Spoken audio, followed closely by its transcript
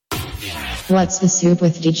What's the Soup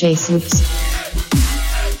with DJ Soups?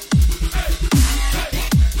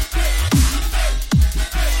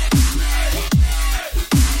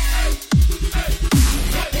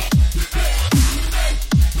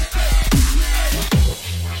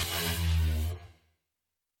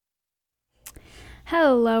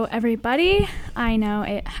 Hello everybody. I know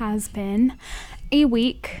it has been a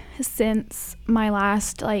week since my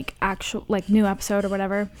last actual new episode or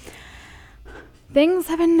whatever. Things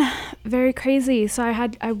have been very crazy. So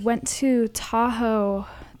I went to Tahoe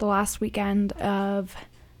the last weekend of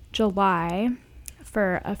July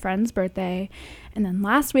for a friend's birthday, and then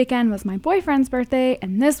last weekend was my boyfriend's birthday,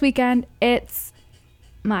 and this weekend it's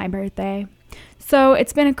my birthday. So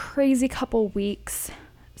it's been a crazy couple weeks.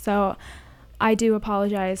 So I do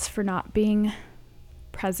apologize for not being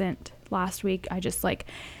present last week. I just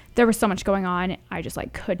there was so much going on. I just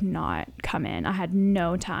could not come in. I had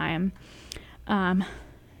no time.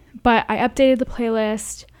 But I updated the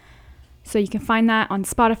playlist, so you can find that on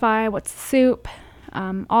Spotify. What's the Soup?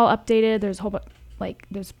 All updated. There's a whole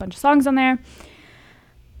there's a bunch of songs on there.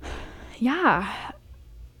 Yeah,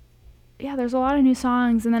 there's a lot of new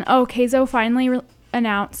songs. And then Keizo finally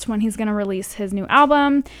announced when he's gonna release his new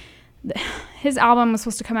album. His album was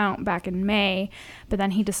supposed to come out back in May, but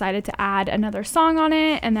then he decided to add another song on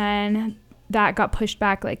it, and then that got pushed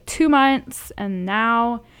back 2 months, and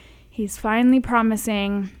now he's finally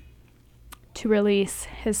promising to release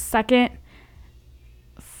his second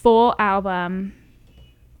full album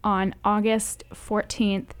on August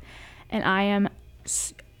 14th, and I am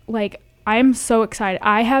so excited.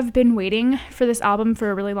 I have been waiting for this album for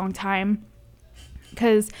a really long time,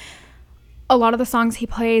 because a lot of the songs he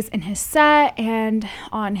plays in his set and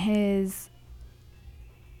on his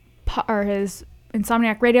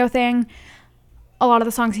Insomniac Radio thing, a lot of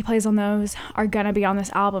the songs he plays on those are gonna be on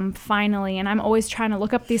this album finally. And I'm always trying to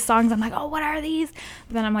look up these songs. I'm like, oh, what are these?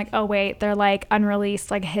 But then I'm like, oh wait, they're unreleased,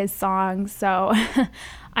 his songs. So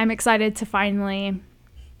I'm excited to finally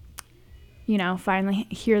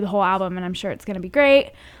hear the whole album, and I'm sure it's gonna be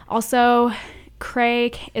great. Also,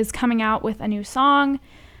 Cray is coming out with a new song.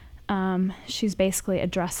 She's basically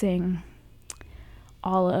addressing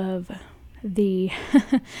all of the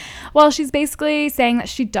she's basically saying that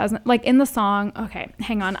she doesn't in the song. Okay,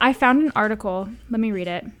 hang on. I found an article. Let me read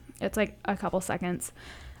it. It's a couple seconds.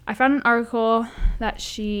 I found an article that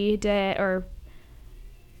she did, or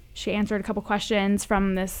she answered a couple questions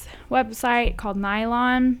from this website called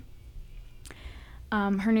Nylon.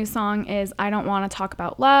 Her new song is I Don't Want to Talk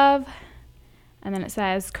About Love. And then it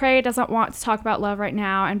says, Cray doesn't want to talk about love right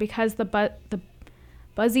now, and because the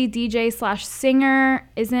buzzy DJ/singer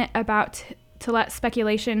isn't about to let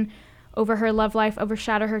speculation over her love life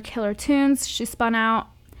overshadow her killer tunes, she spun out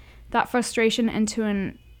that frustration into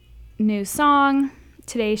a new song.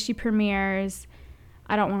 Today she premieres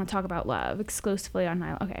I Don't Want to Talk About Love exclusively on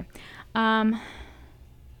Nylon. Okay.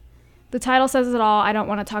 The title says it all. I don't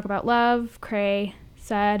want to talk about love, Cray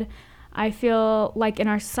said. I feel like in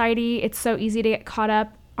our society, it's so easy to get caught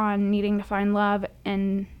up on needing to find love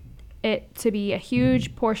and it to be a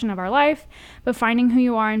huge portion of our life, but finding who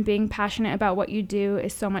you are and being passionate about what you do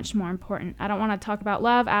is so much more important. I Don't Want to Talk About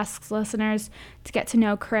Love asks listeners to get to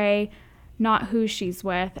know Cray, not who she's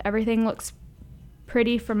with. Everything looks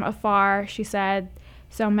pretty from afar, she said.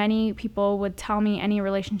 So many people would tell me any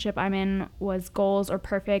relationship I'm in was goals or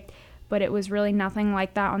perfect, but it was really nothing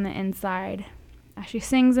like that on the inside. As she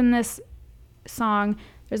sings in this song,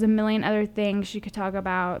 there's a million other things she could talk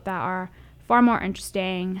about that are far more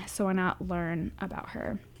interesting, so why not learn about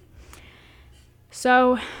her?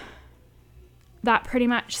 So that pretty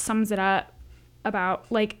much sums it up about,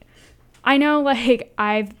 I know,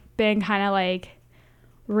 I've been kind of,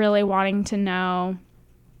 really wanting to know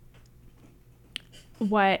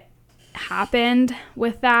what happened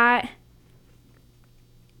with that,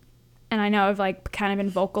 and I know I've, kind of been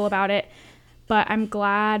vocal about it, but I'm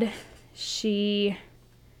glad she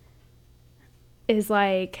is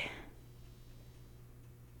I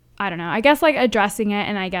don't know, I guess addressing it,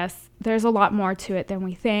 and I guess there's a lot more to it than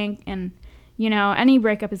we think, and any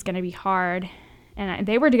breakup is going to be hard, and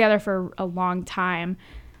they were together for a long time.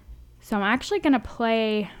 So I'm actually going to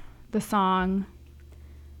play the song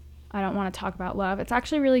I Don't Want to Talk About Love. It's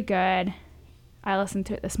actually really good. I listened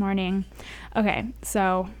to it this morning. Okay,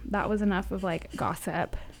 so that was enough of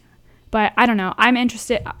gossip. But I don't know. I'm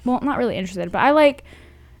interested. Well, not really interested, but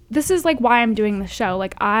this is why I'm doing the show.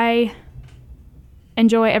 I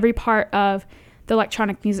enjoy every part of the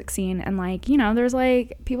electronic music scene. And there's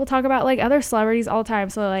people talk about other celebrities all the time.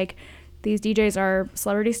 So these DJs are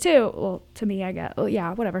celebrities too. Well, to me, I guess. Well,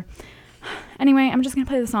 yeah, whatever. Anyway, I'm just going to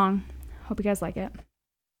play the song. Hope you guys like it.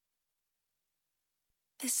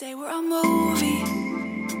 They say we're a movie,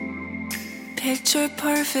 picture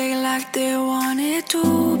perfect like they want it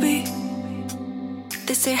to be.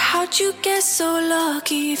 They say, how'd you get so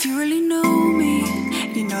lucky? If you really knew me,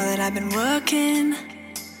 you know that I've been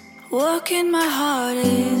working my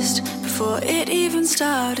hardest. Before it even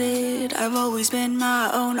started, I've always been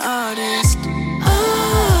my own artist.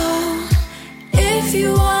 Oh, if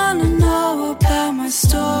you wanna know about my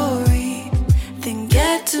story, then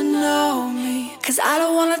get to know me. 'Cause I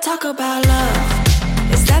don't wanna talk about love.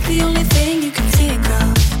 Is that the only thing you can think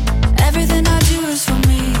of? Everything I do is for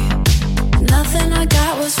me. Nothing I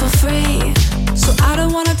got was for free. So I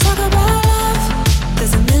don't wanna talk about love.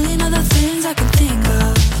 There's a million other things I can think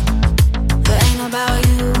of. That ain't about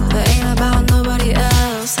you, that ain't about nobody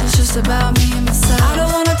else. It's just about me and myself. I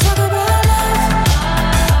don't wanna talk about love.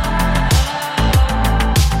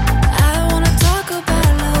 I don't wanna talk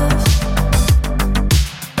about love.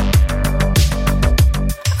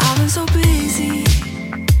 I've been so busy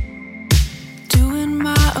doing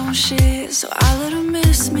my own shit, so I let her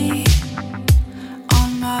miss me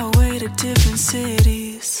on my way to different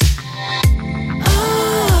cities.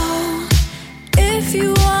 Oh, if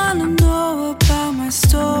you wanna know about my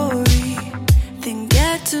story, then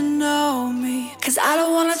get to know me. 'Cause I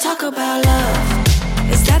don't wanna talk about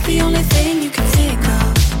love. Is that the only thing you can think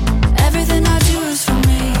of? Everything I do is for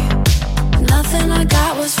me. Nothing I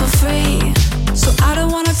got was for free. So I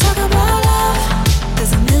don't wanna talk about love.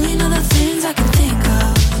 There's a million other things I can think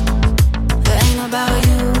of. That ain't about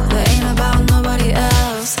you, that ain't about nobody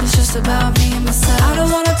else. It's just about me and myself. I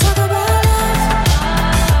don't wanna talk about love.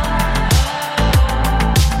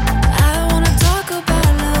 I don't wanna talk about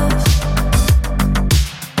love.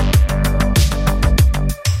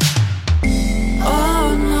 Oh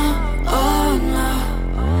no, oh no,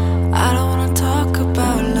 I don't wanna talk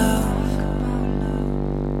about love.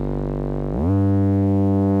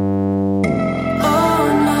 Oh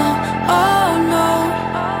no, oh no,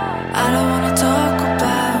 I don't wanna talk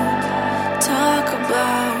about.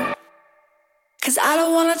 'Cause I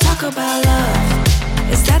don't wanna talk about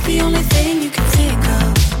love. Is that the only thing you can think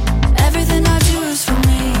of? Everything I do is for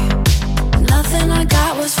me. Nothing I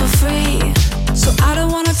got was for free. So I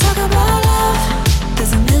don't wanna talk about love.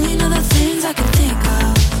 There's a million other things I can think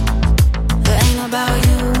of. That ain't about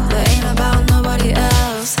you, that ain't about nobody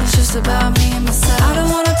else. It's just about me and myself. I don't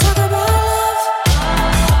wanna talk about love.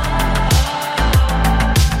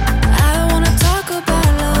 I don't wanna talk about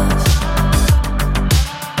love.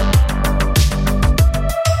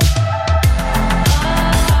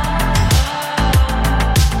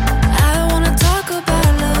 I don't wanna talk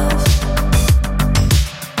about love.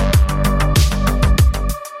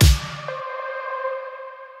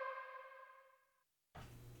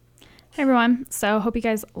 Hey everyone, so hope you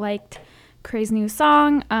guys liked Cray's new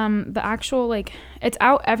song. The actual, like, it's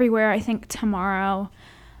out everywhere, I think, tomorrow.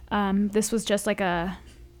 This was just like a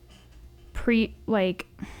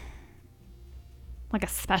like a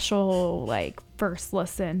special, like, first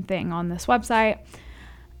listen thing on this website.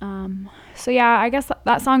 So yeah, I guess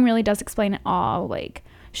that song really does explain it all. Like,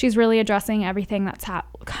 she's really addressing everything that's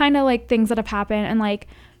kind of like things that have happened, and like,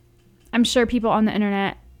 I'm sure people on the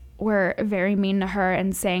internet were very mean to her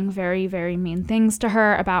and saying very, very mean things to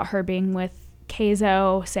her about her being with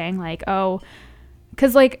Keizo, saying like, oh,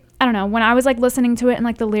 because like, I don't know, when I was like listening to it and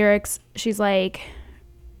like the lyrics, she's like,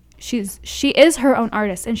 she is her own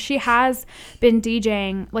artist, and she has been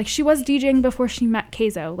DJing, like she was DJing before she met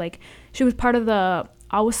Keizo. Like, she was part of the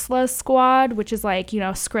Ausla squad, which is like, you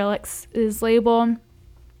know, Skrillex's label,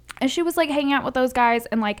 and she was like hanging out with those guys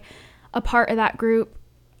and like a part of that group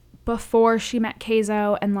before she met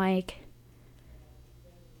Keizo, and like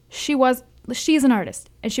she's an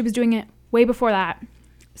artist and she was doing it way before that.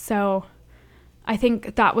 So I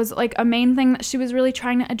think that was like a main thing that she was really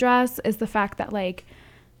trying to address, is the fact that like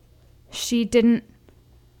she didn't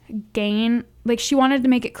gain, like she wanted to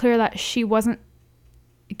make it clear that she wasn't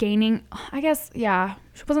gaining, I guess, yeah,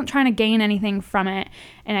 she wasn't trying to gain anything from it.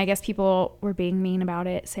 And I guess people were being mean about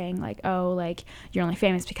it, saying like, oh, like you're only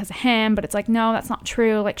famous because of him, but it's like, no, that's not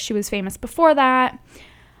true. Like, she was famous before that,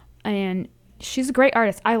 and she's a great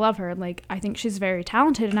artist. I love her. Like, I think she's very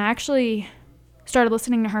talented, and I actually started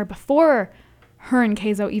listening to her before her and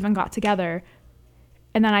Keizo even got together,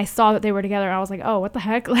 and then I saw that they were together and I was like, oh, what the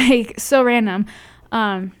heck, like, so random.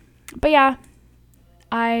 But yeah,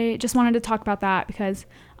 I just wanted to talk about that because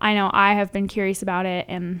I know I have been curious about it,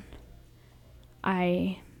 and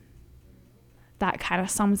that kind of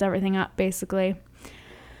sums everything up basically.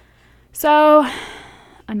 So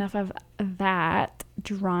enough of that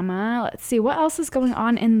drama. Let's see what else is going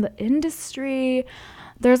on in the industry.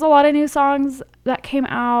 There's a lot of new songs that came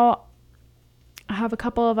out. I have a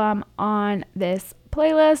couple of them on this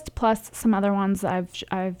playlist, plus some other ones that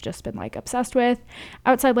I've just been like obsessed with.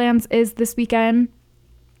 Outside Lands is this weekend.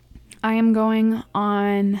 I am going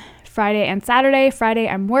on Friday and Saturday. Friday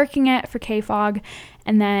I'm working it for KFOG,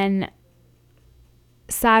 and then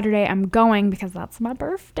Saturday I'm going because that's my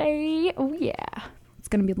birthday. Oh yeah, it's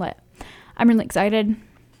gonna be lit. I'm really excited.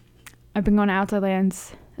 I've been going to Outside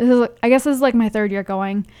Lands. I guess this is like my third year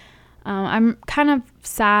going. I'm kind of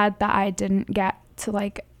sad that I didn't get to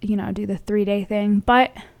like, you know, do the 3-day thing,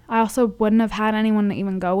 but I also wouldn't have had anyone to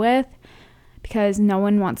even go with because no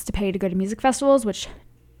one wants to pay to go to music festivals, which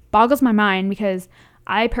boggles my mind because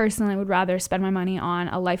I personally would rather spend my money on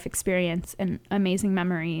a life experience and amazing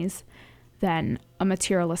memories than a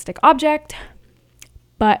materialistic object,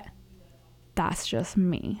 but that's just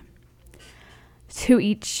me. To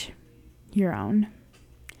each your own.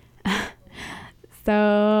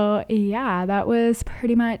 So yeah, that was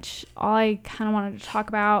pretty much all I kind of wanted to talk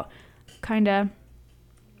about.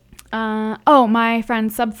 My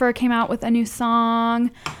friend Subfur came out with a new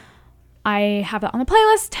song. I have it on the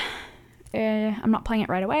playlist. I'm not playing it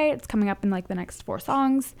right away. It's coming up in like the next 4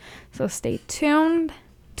 songs, so stay tuned.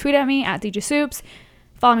 Tweet at me at DJ Soups.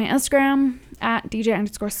 Follow me on Instagram at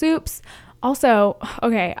DJ_Soups. Also,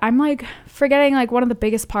 okay, I'm like forgetting like one of the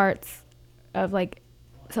biggest parts of like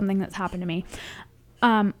something that's happened to me.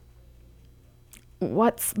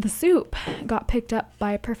 What's the Soup got picked up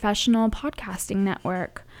by a professional podcasting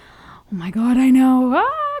network. Oh my god, I know.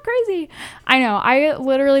 Crazy. I know. I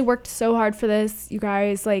literally worked so hard for this, you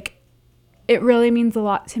guys. Like, it really means a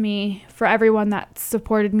lot to me, for everyone that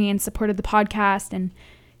supported me and supported the podcast and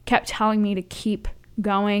kept telling me to keep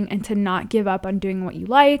going and to not give up on doing what you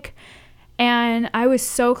like. And I was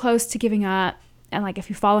so close to giving up. And like, if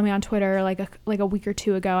you follow me on Twitter, like a week or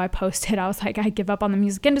 2 ago, I posted, I was like, I give up on the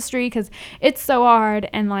music industry because it's so hard.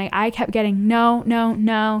 And like, I kept getting no.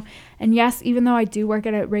 And yes, even though I do work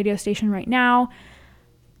at a radio station right now,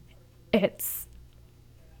 it's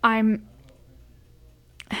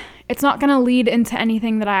not going to lead into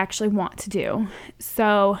anything that I actually want to do.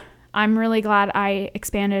 So I'm really glad I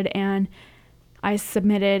expanded and I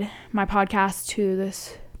submitted my podcast to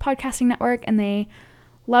this podcasting network and they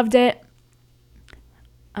loved it.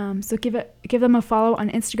 So give them a follow on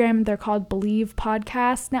Instagram. They're called Believe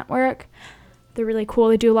Podcast Network. They're really cool.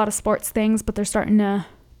 They do a lot of sports things, but they're starting to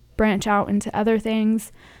branch out into other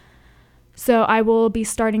things. So I will be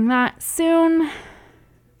starting that soon.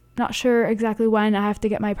 Not sure exactly when. I have to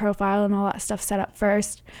get my profile and all that stuff set up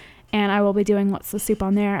first. And I will be doing What's the Soup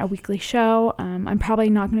on there, a weekly show. I'm probably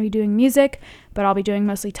not going to be doing music, but I'll be doing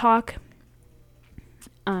mostly talk.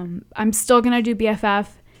 I'm still going to do BFF.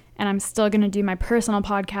 And I'm still going to do my personal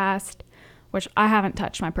podcast, which I haven't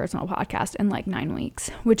touched my personal podcast in like 9 weeks,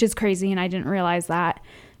 which is crazy. And I didn't realize that.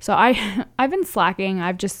 So I've been slacking.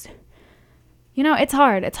 I've just, it's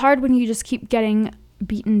hard. It's hard when you just keep getting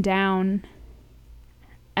beaten down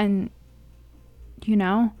and,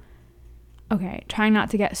 okay, trying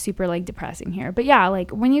not to get super like depressing here. But yeah,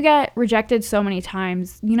 like when you get rejected so many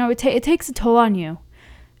times, it takes a toll on you.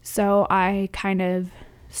 So I kind of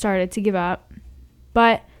started to give up,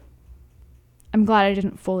 but I'm glad I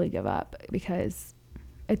didn't fully give up because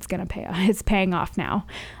it's going to pay off. It's paying off now.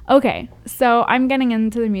 Okay, so I'm getting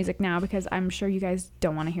into the music now because I'm sure you guys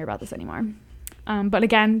don't want to hear about this anymore. But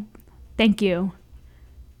again, thank you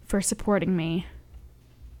for supporting me.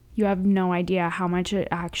 You have no idea how much it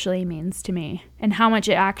actually means to me and how much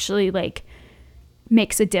it actually like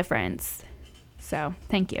makes a difference. So,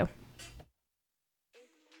 thank you.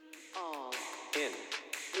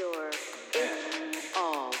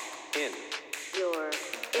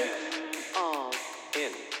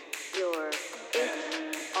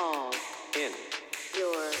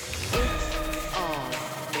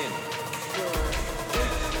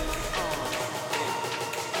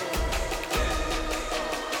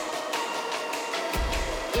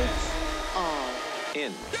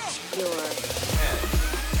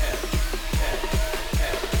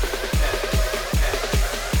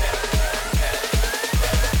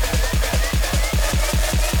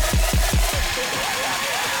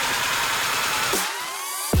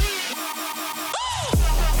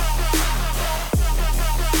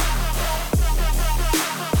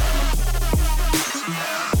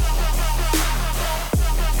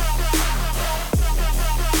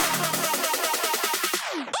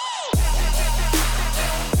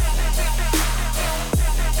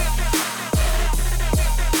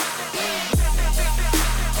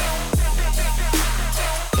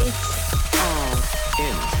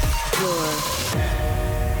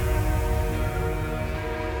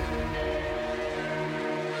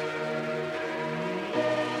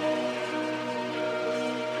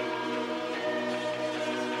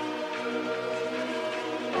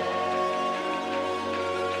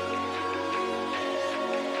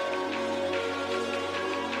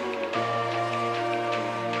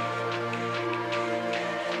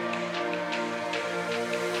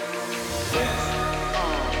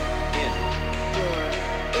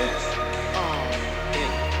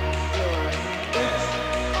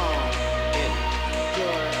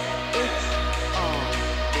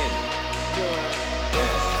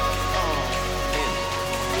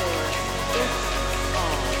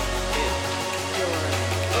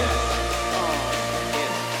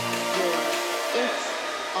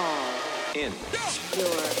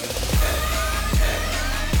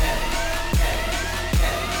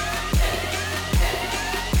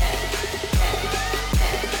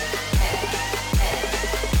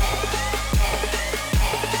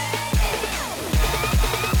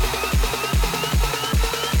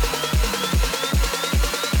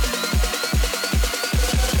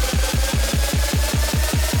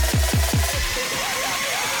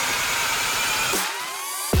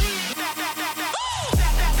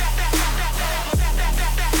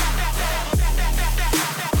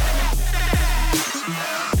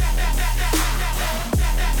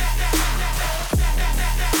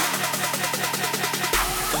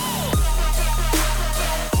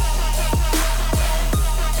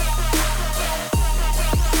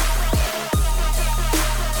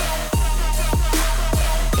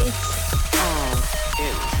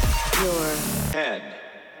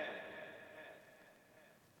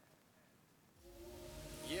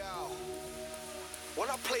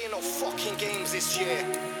 games this year.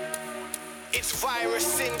 It's Virus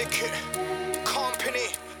Syndicate, Company,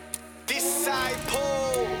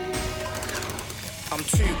 Disciple. I'm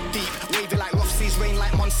too deep, wavy like rough seas, rain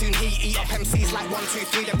like monsoon heat. Eat up MCs like 1, 2,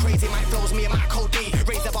 3. Them crazy mic flows, me and Michael D.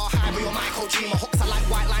 Raise the bar high, with your Michael G. My hooks are like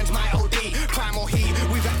white lines, my OD. Primal heat,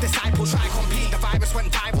 we rep Disciple, try compete. The virus went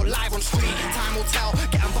viral, live on street. Time will tell,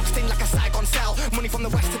 get unboxed in like a Saigon cell. Money from the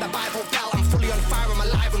west to the Bible Belt. I'm fully on fire, I'm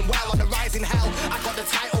alive and well. On the rise in hell, I got the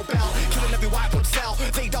title bell. Killing every white blood cell.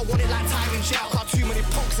 They don't want it like time in jail. Got too many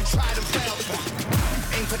punks and tried and failed.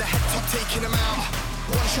 Aim for the head top, taking them out.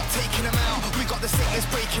 One shot, taking them out. We got the sickness,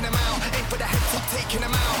 breaking them out. Aim for the head top, taking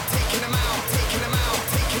them out. Taking them out, taking them out,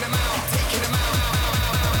 taking them out, taking them out.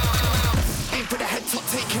 Aim for the head top,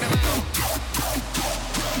 taking them out.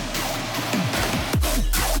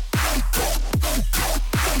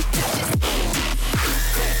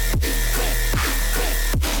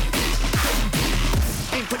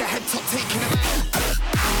 Aim for the head top, taking them out.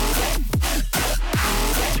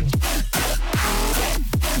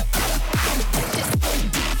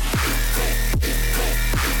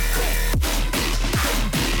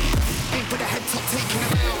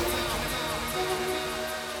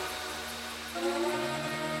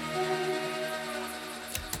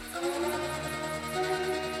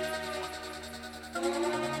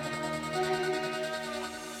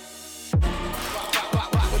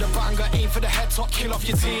 For the head top, kill off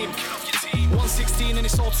your team. 116 and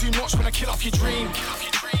it's all too much when I kill off your dream.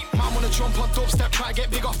 Man wanna jump on dubstep, try get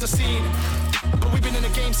big off the scene. But we've been in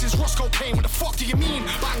the game since Roscoe came. What the fuck do you mean?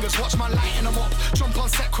 Bangers, watch my lighting them up. Jump on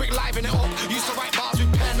set quick, liven it up. Used to write bars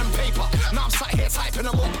with pen and paper. Now I'm sat here typing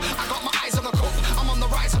them up. I got my eyes on the cup, I'm on the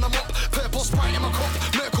rise and I'm up. Purple Sprite in my cup,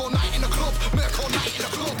 Merc all night in the club, Merc all night in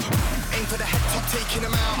the club. Aim for the head top, taking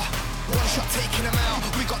them out. One shot, taking them out.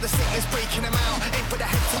 We got the sickness, breaking them out. Aim for the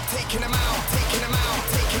head top, taking them out. Taking them out,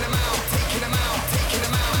 taking them out, taking them out, taking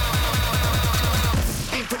them out.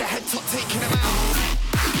 Aim for the head top, taking them out.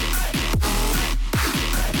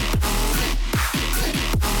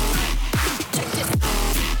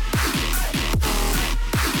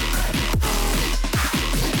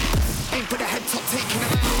 Aim for the head top, taking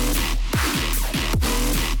them out.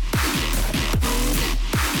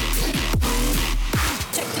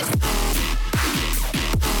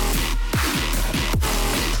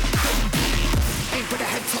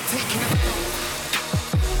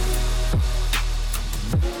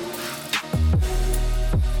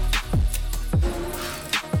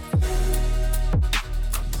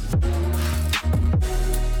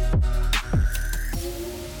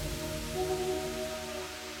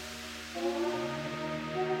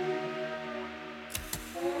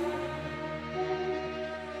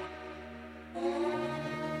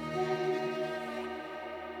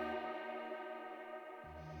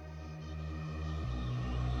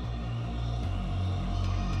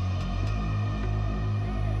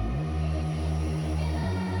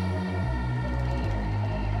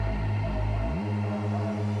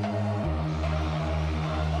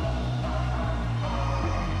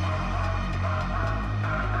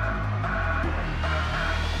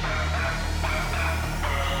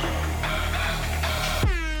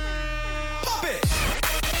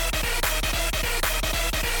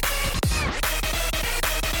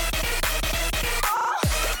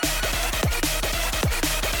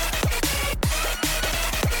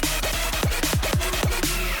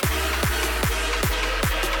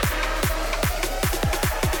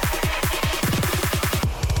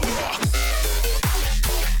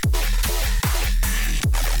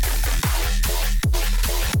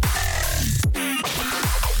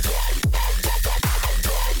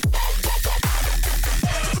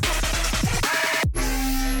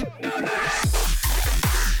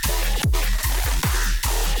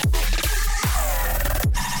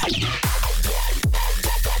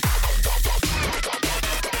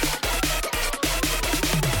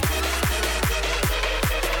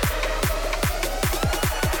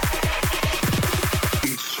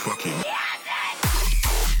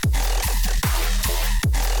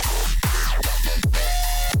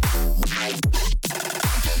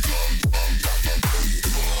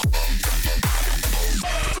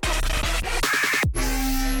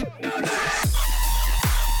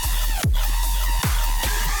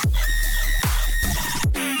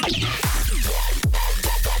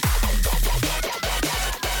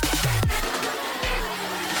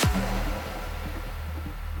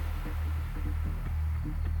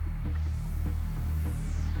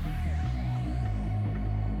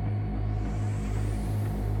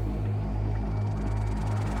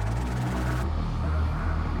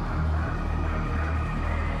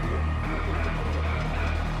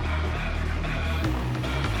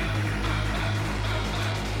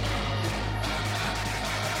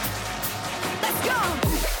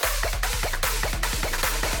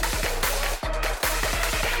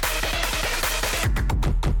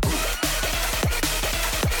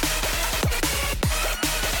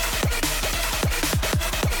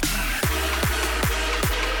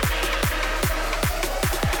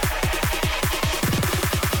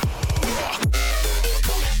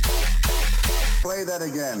 Play that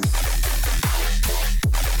again.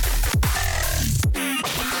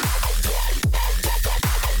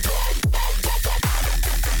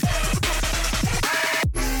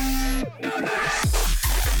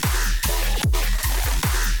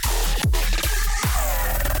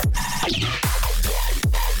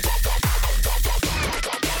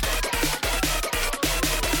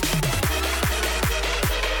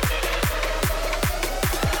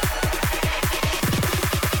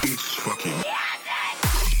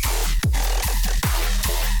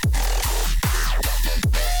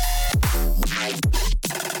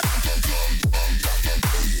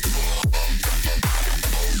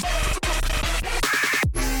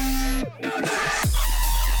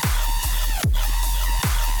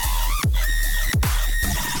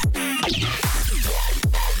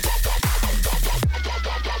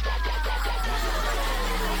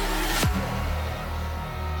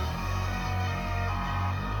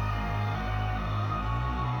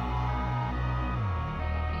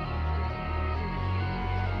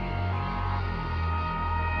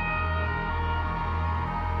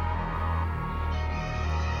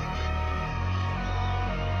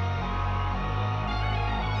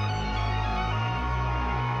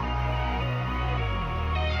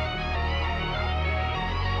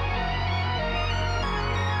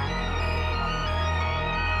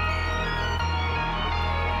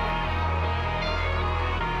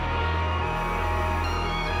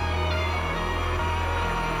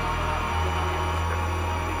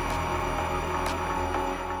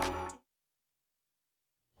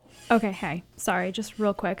 Okay, hey, sorry, just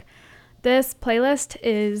real quick. This playlist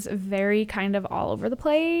is very kind of all over the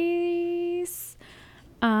place.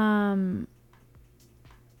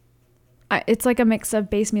 It's like a mix of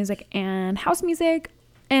bass music and house music.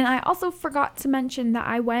 And I also forgot to mention that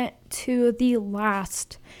I went to the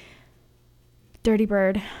last Dirty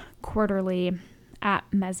Bird quarterly at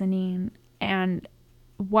Mezzanine, and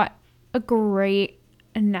what a great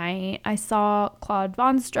night. I saw Claude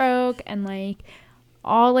Von Stroke and like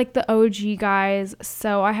all like the OG guys.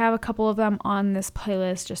 So I have a couple of them on this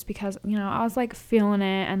playlist just because, you know, I was like feeling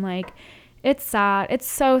it, and like it's sad. It's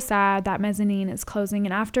so sad that Mezzanine is closing.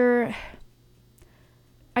 And after,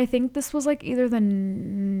 I think this was like either the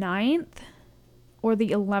 9th or the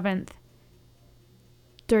 11th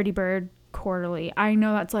Dirty Bird quarterly. I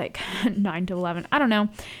know that's like 9 to 11. I don't know.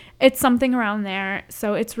 It's something around there.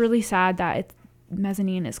 So it's really sad that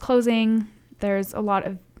Mezzanine is closing. There's a lot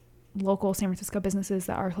of local San Francisco businesses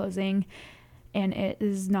that are closing, and it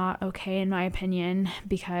is not okay in my opinion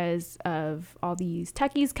because of all these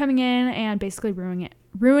techies coming in and basically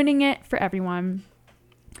ruining it for everyone.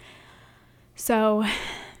 So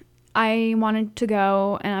I wanted to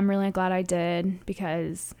go, and I'm really glad I did,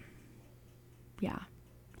 because yeah,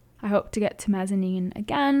 I hope to get to Mezzanine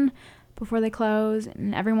again before they close.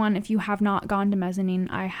 And everyone, if you have not gone to Mezzanine,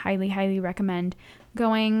 I highly recommend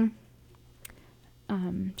going.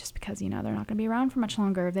 Just because, you know, they're not going to be around for much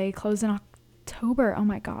longer. They close in October. Oh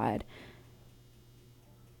my God.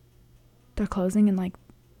 They're closing in like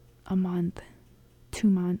a month, 2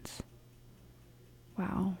 months.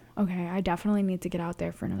 Wow. Okay. I definitely need to get out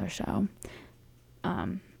there for another show.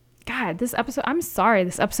 God, this episode, I'm sorry.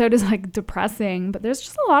 This episode is like depressing, but there's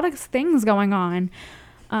just a lot of things going on.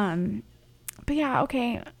 But yeah,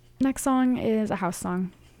 okay. Next song is a house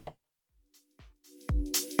song.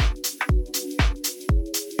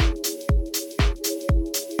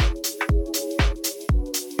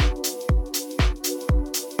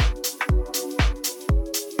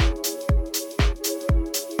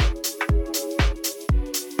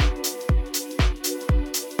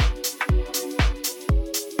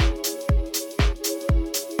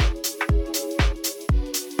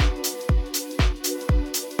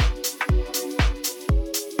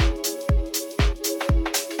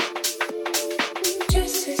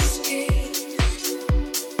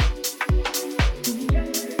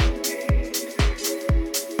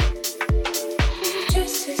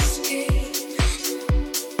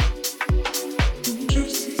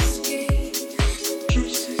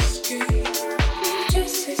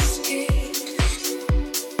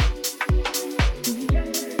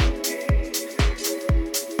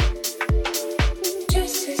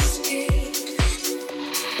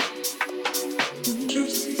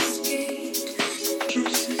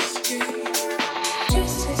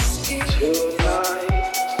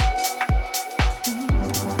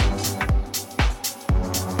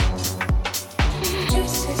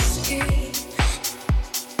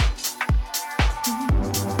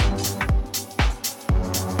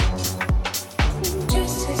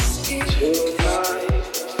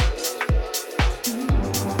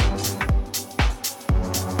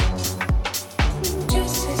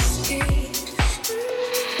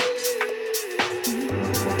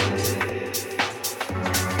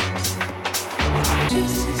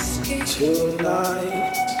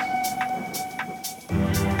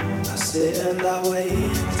 I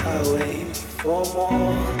wait for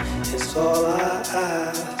more, it's all I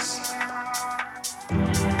ask.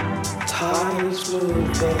 Time's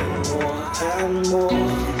moving more and more,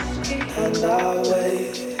 and I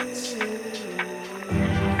wait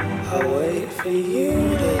for you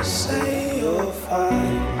to say you're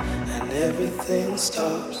fine, and everything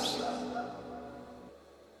stops.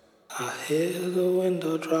 I hear the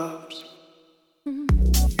window drops.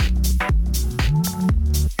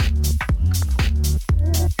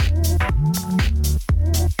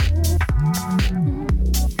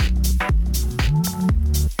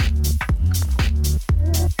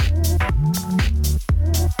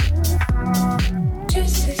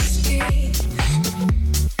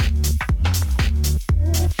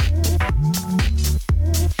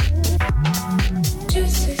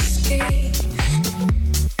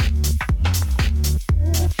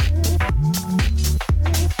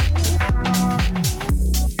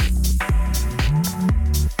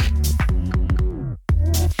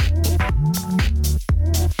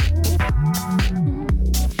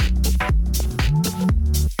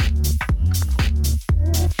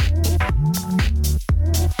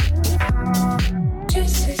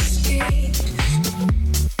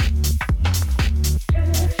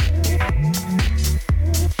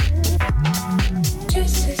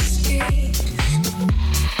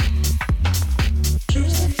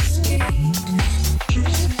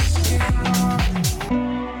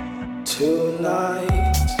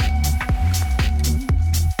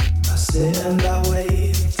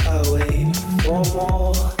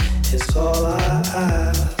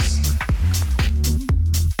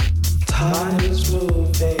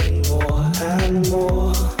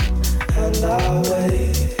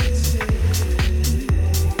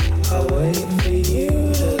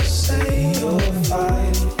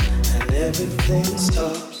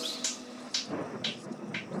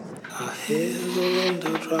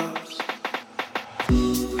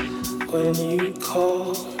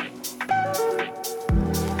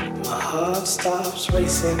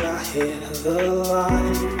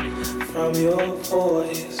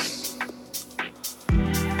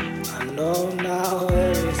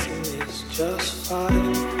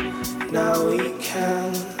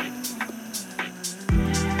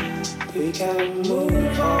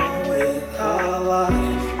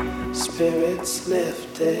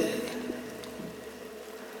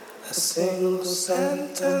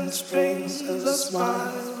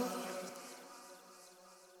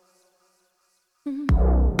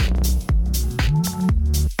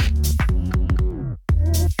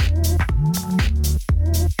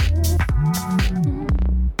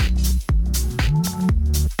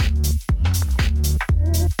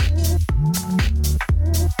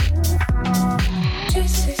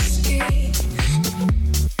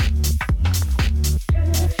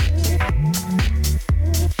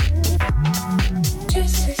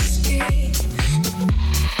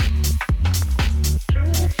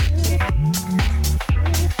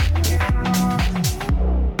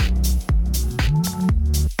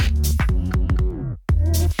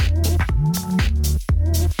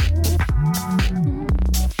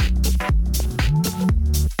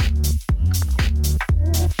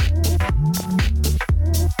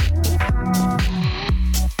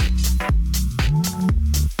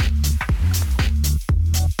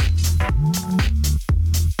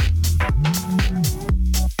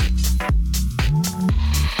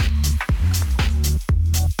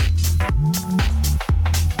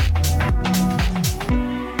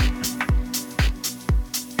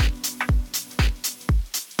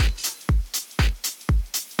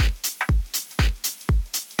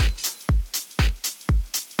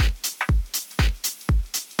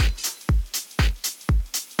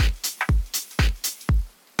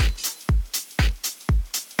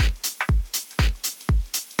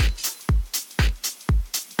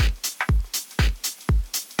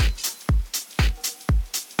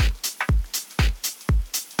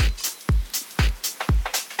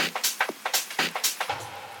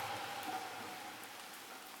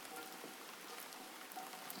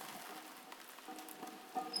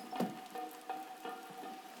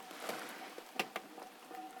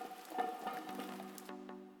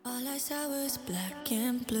 All I saw was black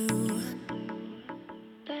and blue.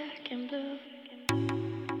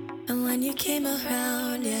 And when you came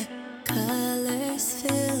around, yeah, colors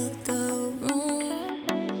filled the room.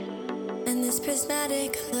 And this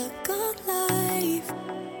prismatic look on life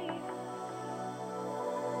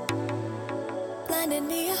blinded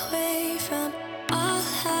me away from all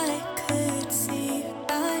I could see.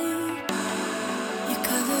 You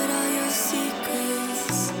covered all your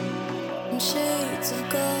secrets in shades of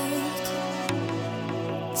gold,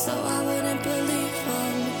 so I wouldn't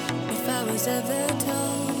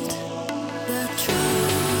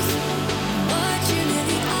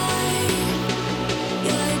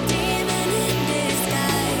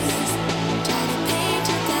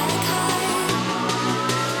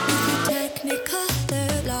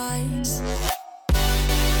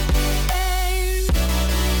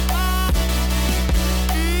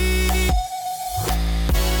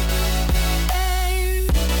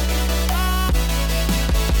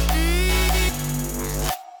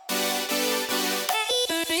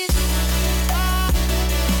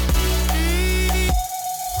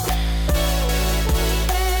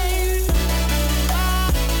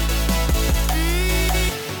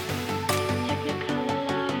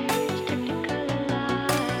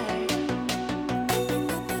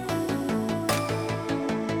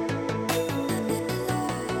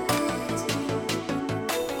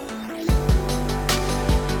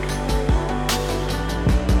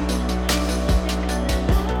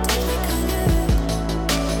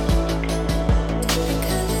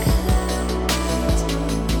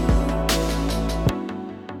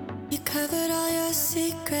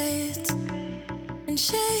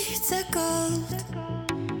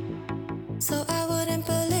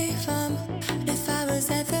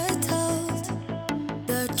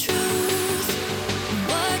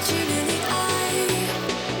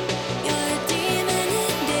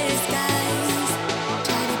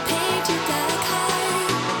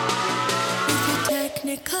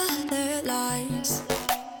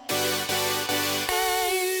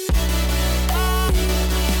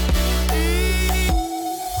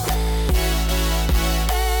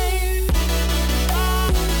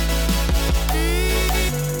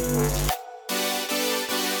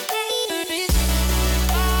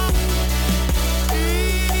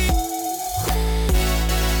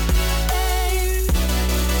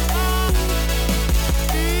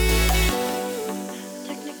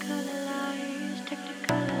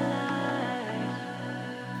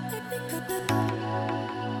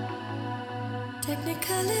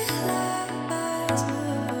Technically lies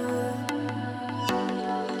move.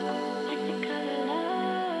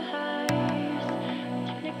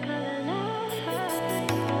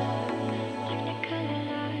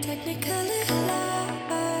 Technically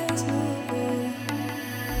lies move.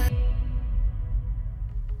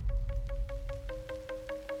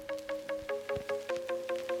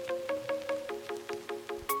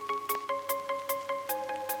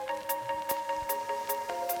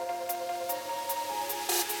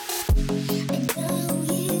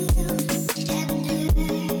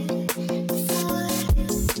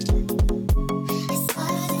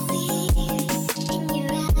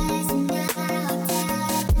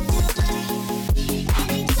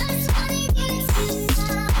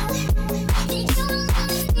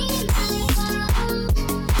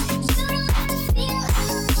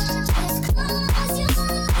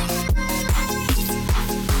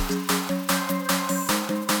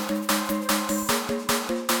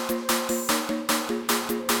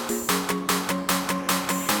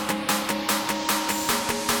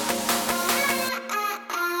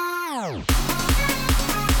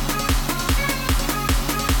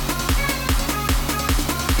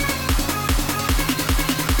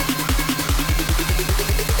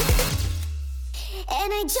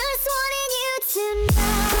 And I just wanted you to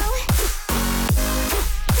know.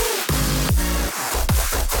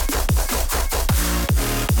 That you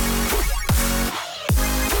will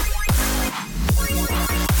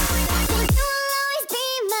always be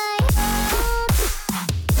my own.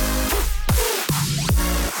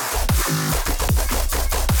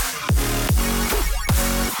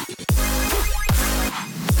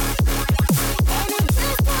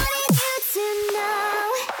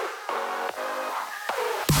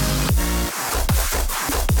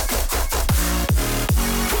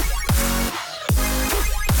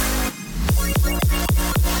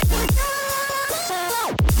 And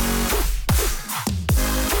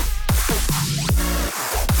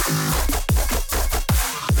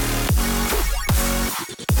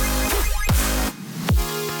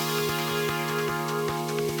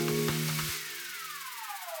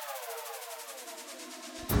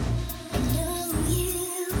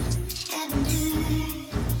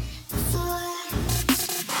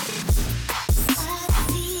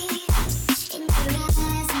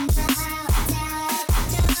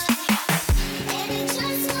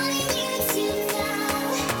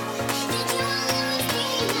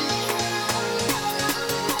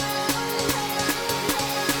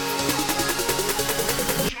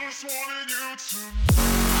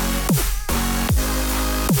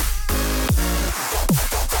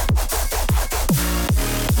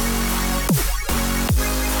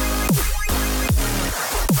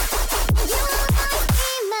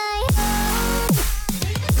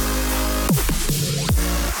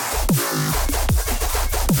I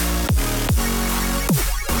just wanted you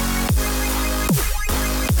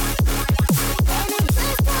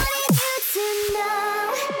to know.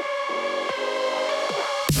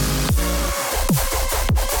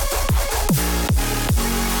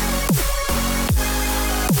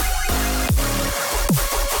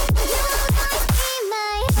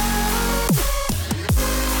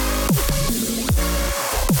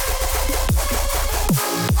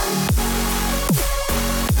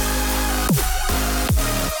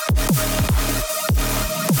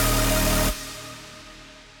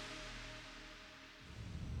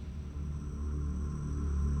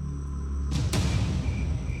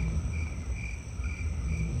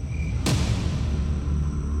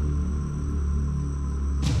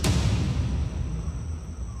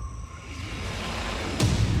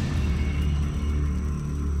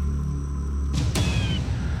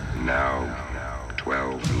 Now,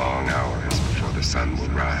 12 long hours before the sun will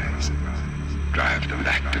rise. Drive them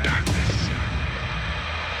back to darkness.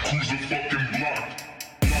 Who's the fucking block?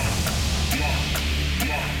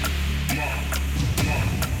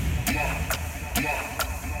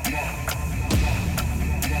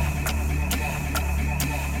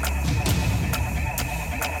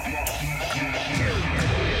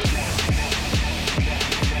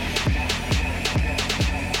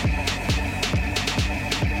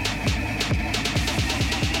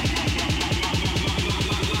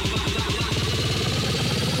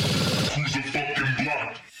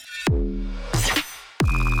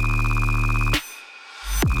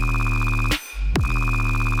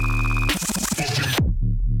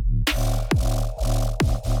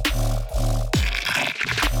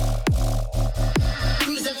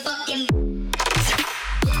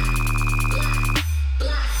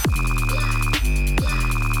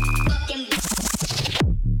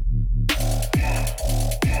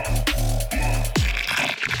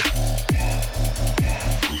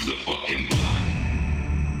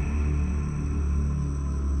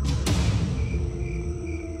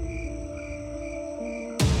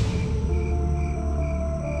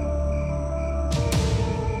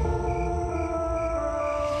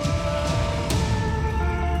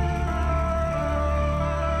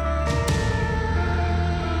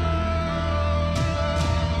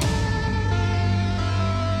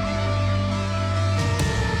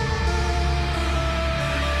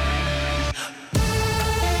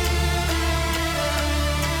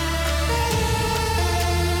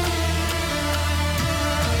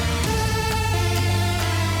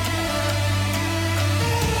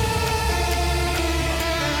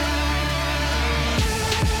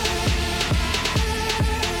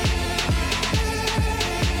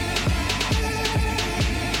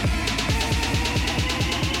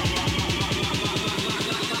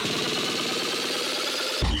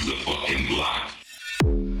 Who's the fucking block?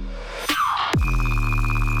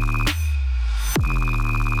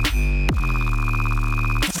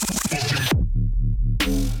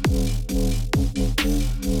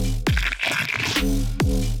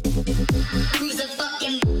 Who's the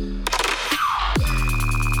fucking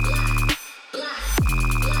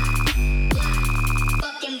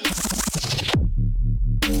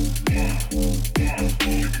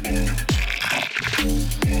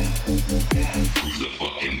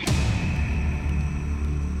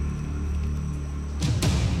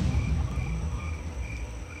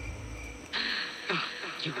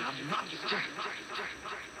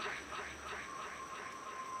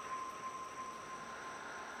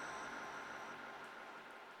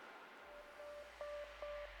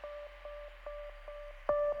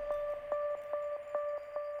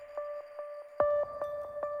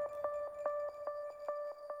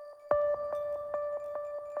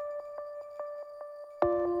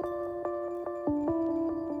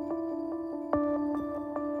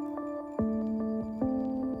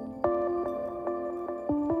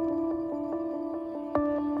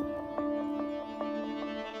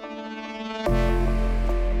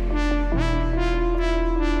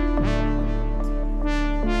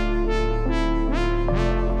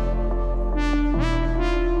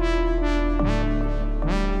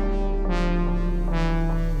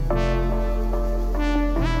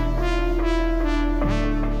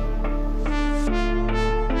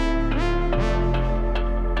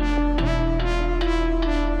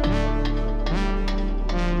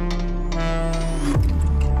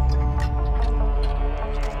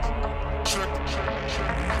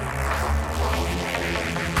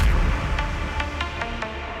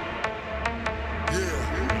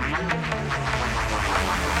year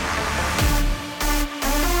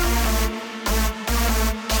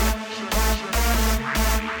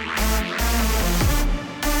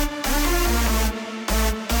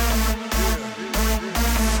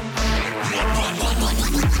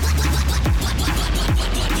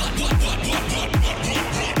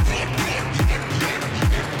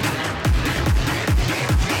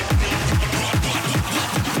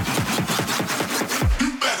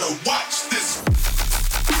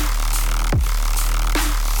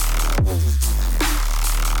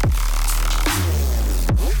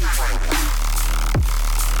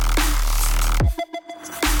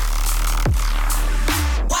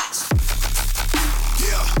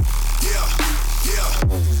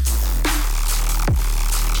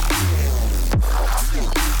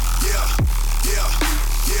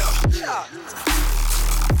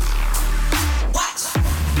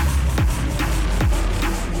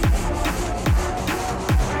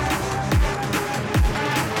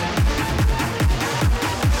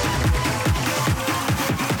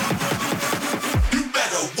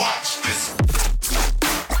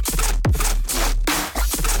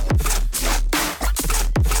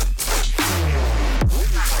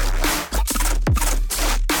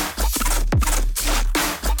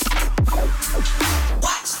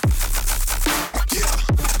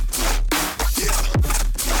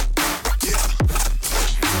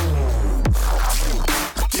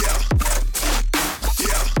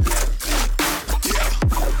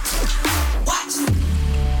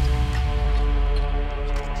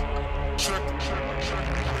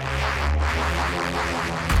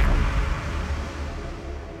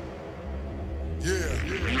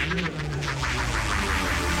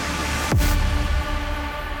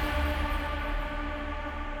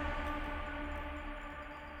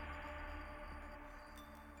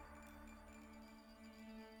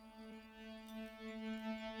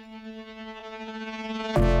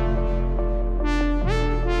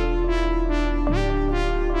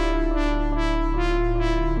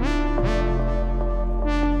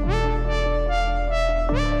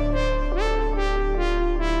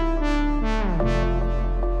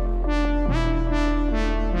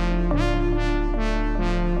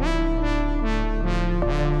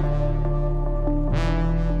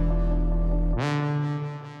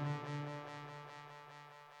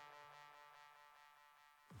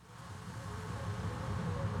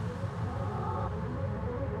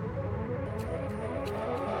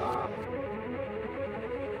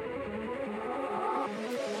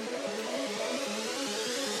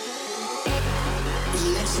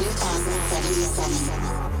 2077.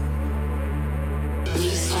 We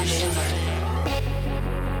started over.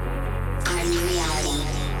 Our new reality.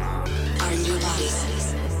 Our new bodies.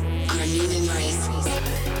 Our new memories.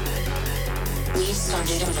 We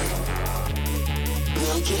started over.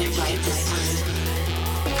 We'll get it right this time.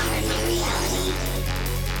 Our new reality.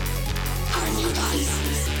 Our new bodies.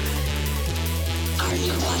 Our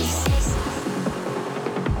new bodies.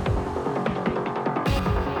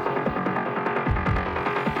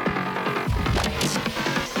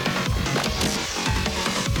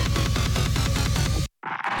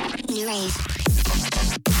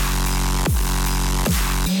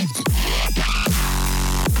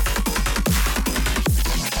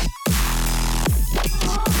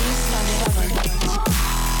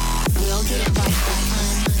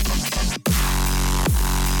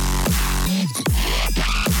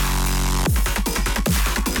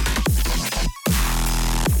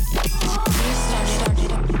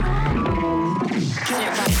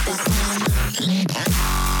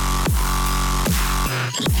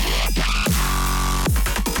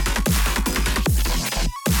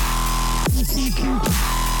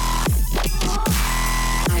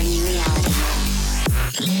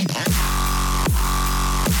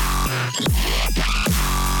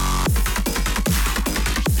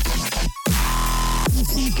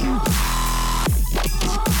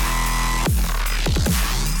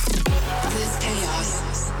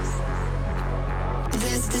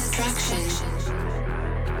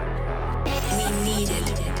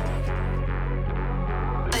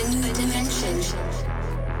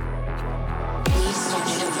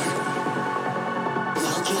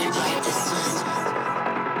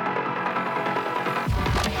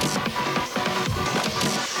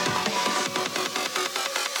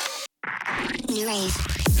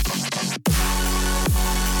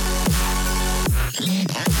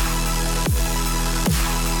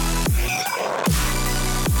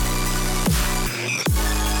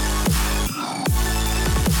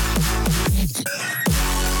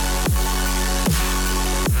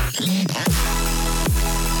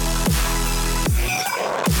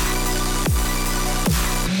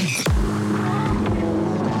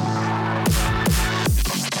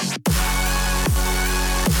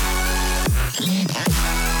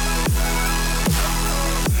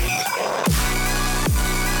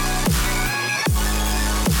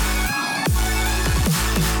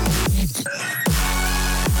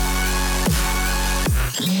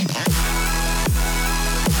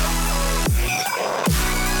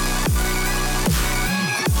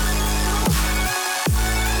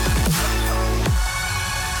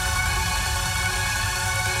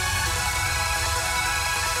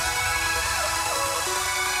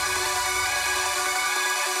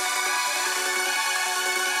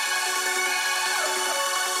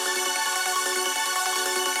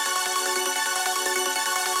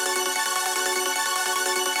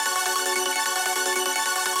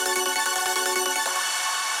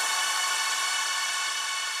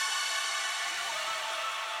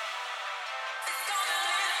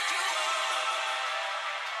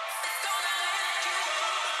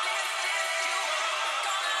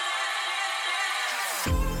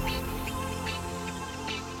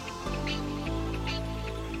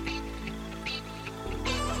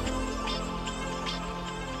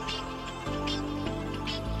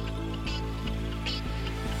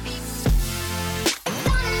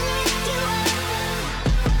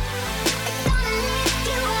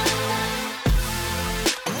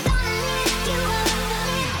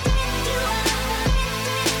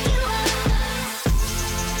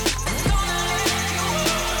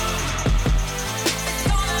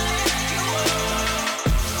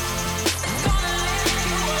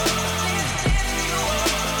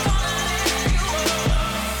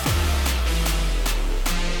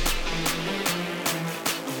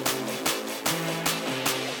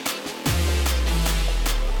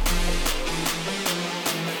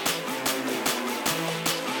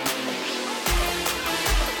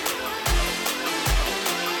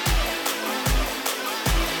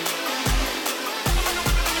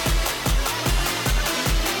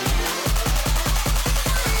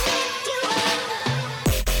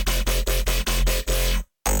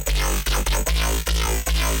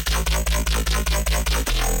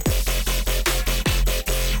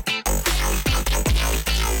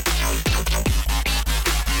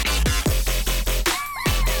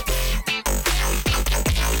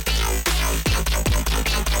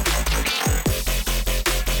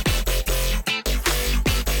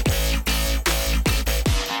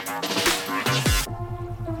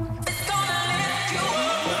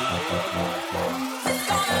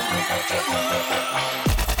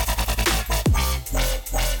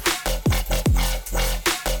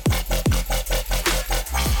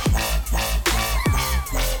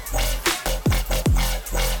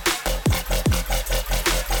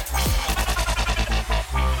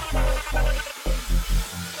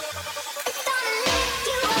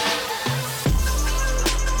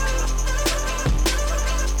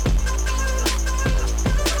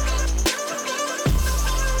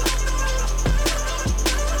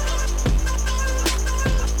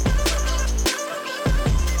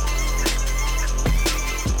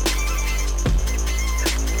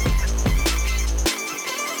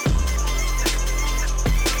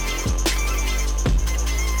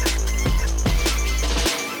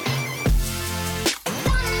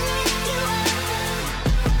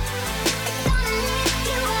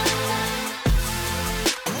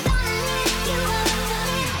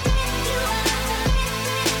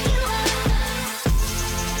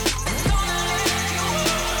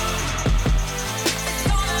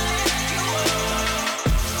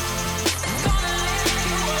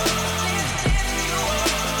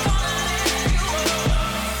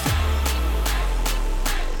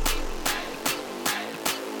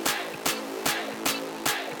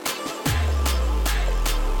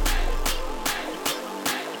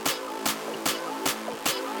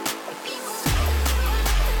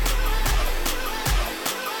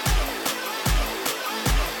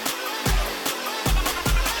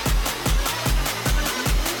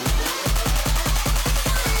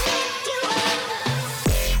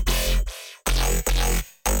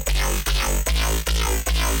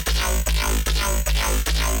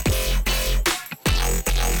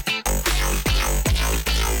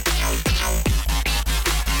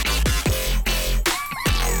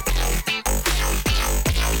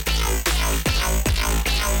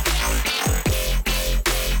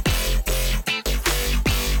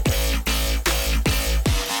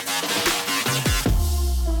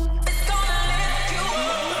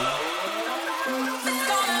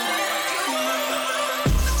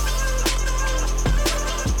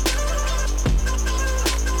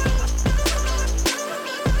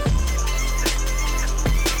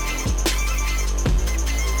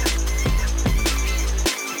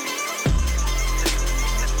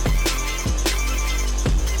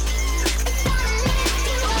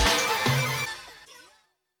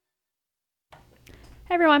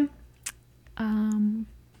 Hey everyone.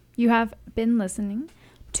 You have been listening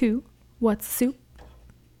to What's Soup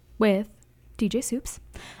with DJ Soups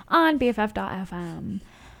on BFF.fm.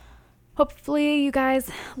 Hopefully you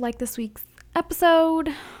guys like this week's episode.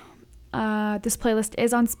 This playlist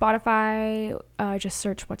is on Spotify. Just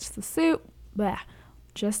search What's the Soup. Bleh.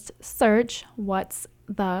 Just search What's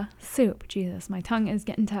the Soup. Jesus, my tongue is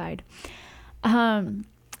getting tied.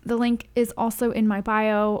 The link is also in my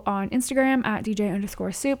bio on Instagram at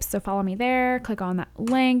DJ_soups. So follow me there, click on that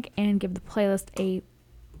link, and give the playlist a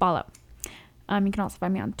follow. You can also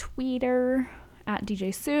find me on Twitter at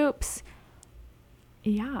DJ Soups.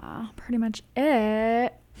 Yeah, pretty much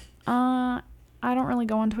it. I don't really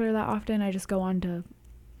go on Twitter that often. I just go on to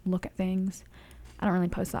look at things. I don't really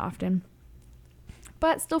post that often.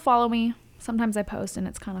 But still follow me. Sometimes I post and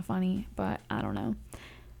it's kind of funny, but I don't know.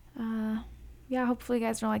 Yeah, hopefully you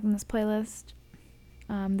guys are liking this playlist.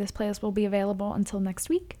 This playlist will be available until next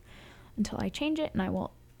week, until I change it, and I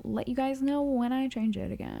will let you guys know when I change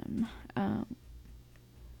it again.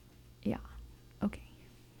 Yeah, okay.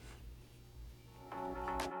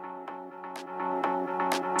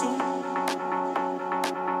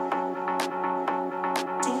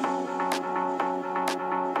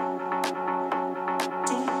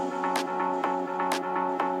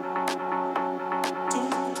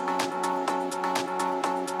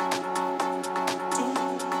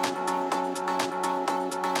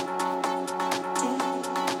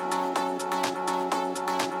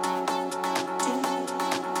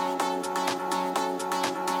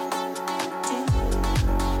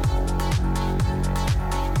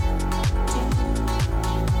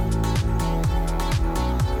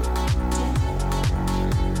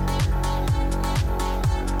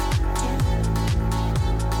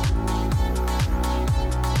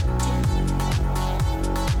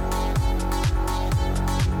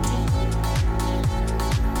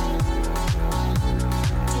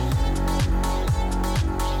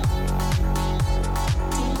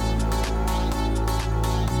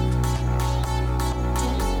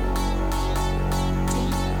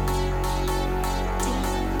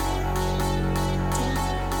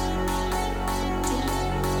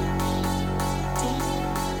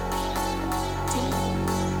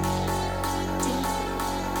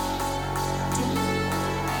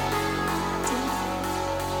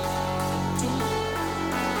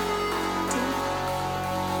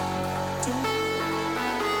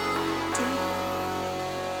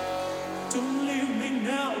 Don't leave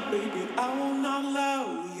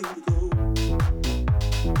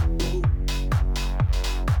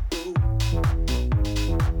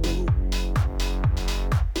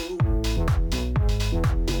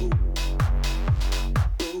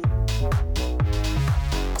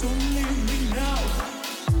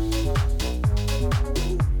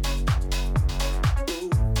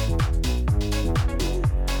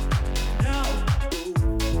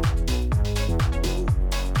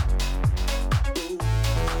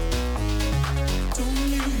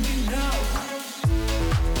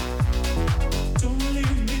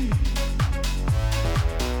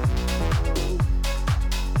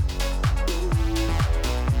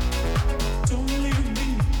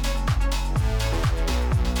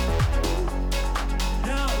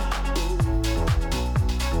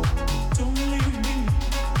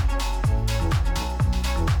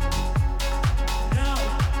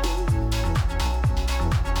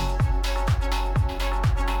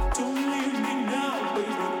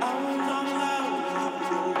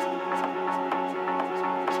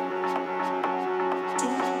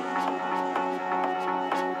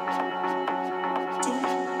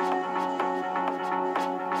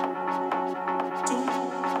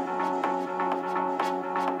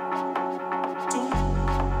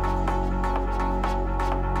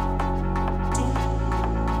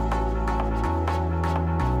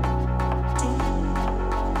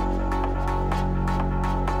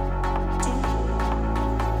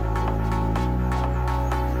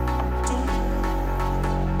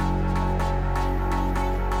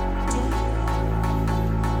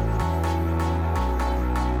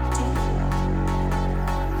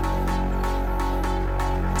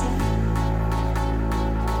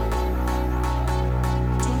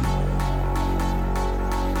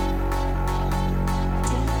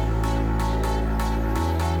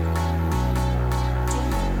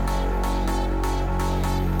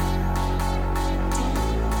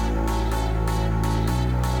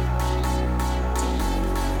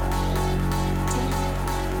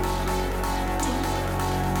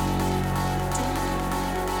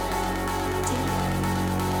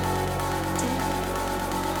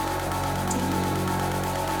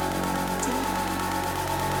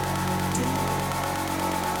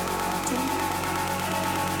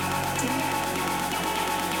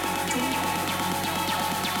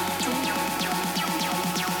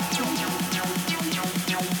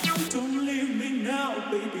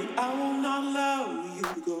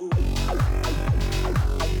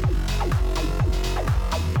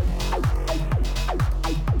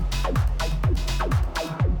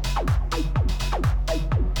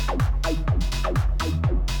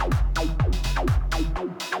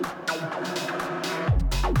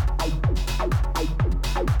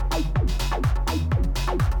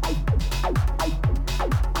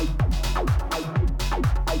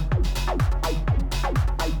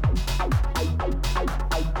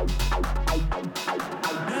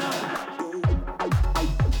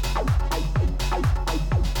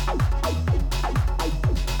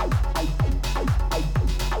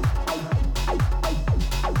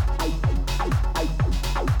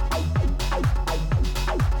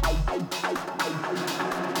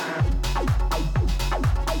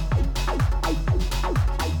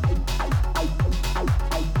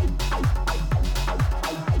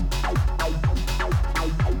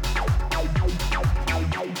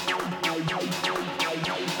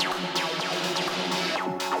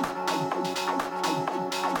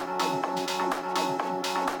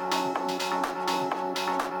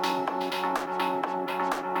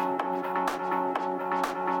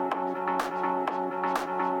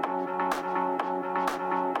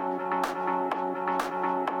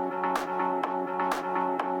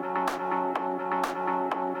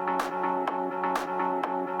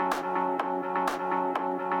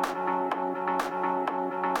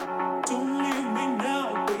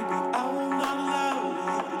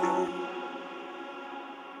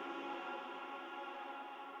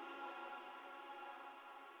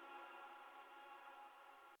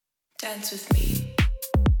Dance with me.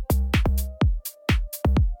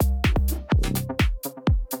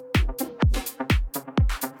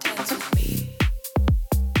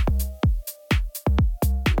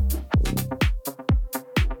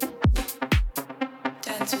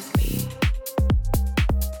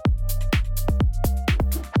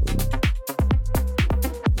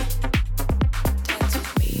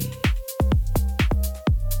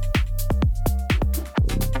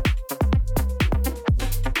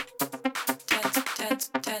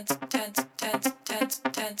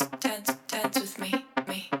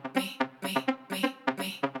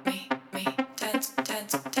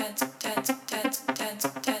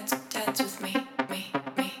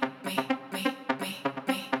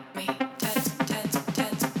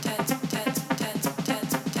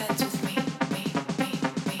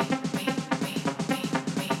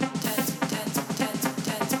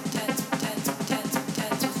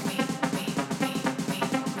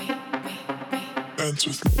 Dance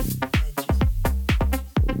with me.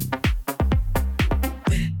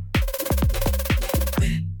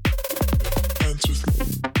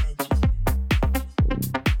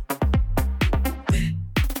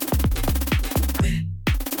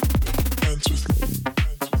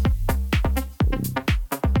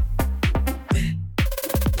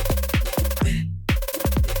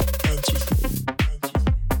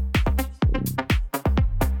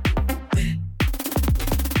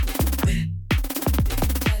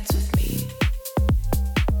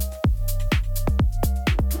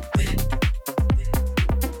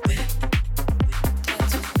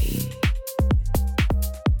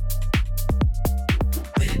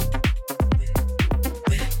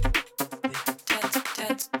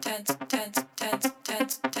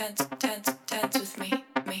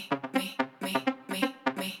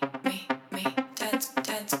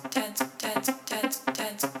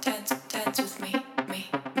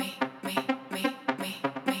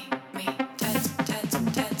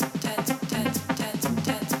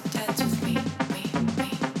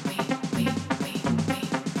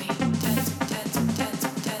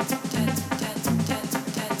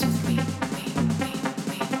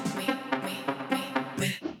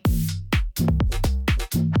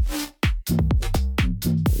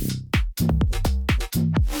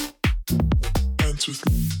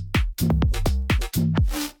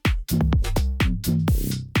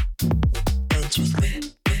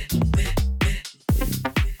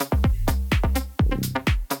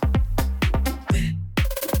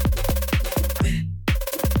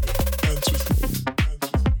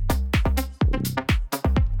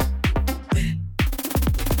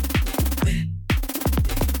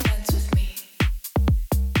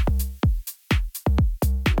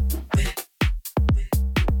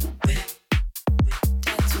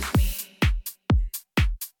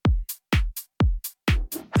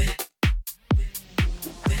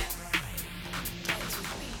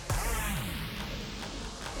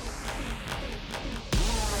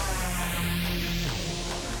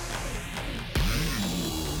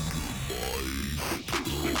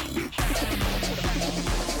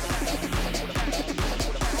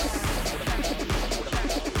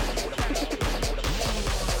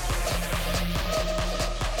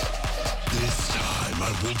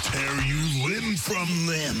 will tear you limb from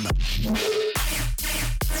limb.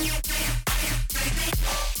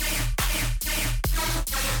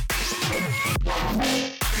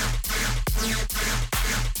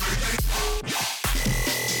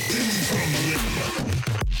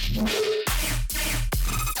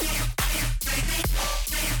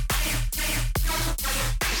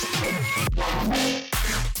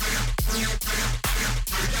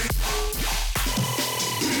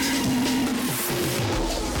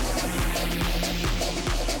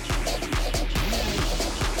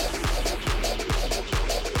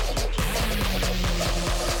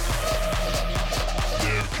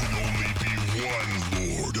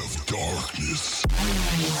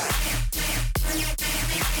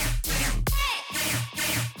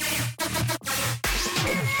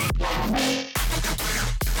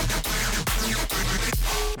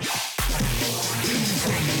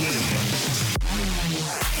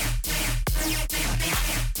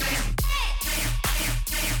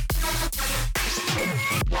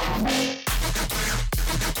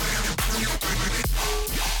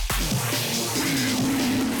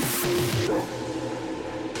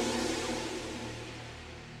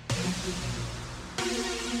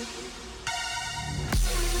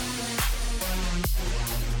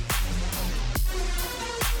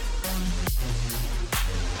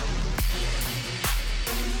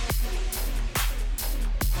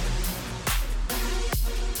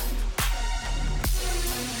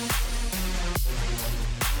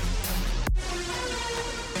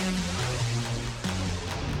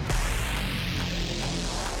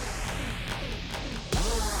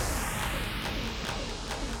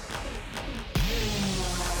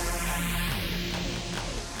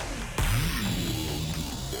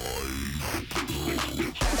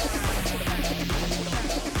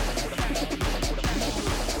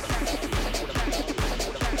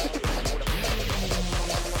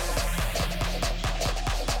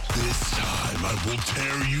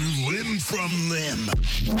 from them.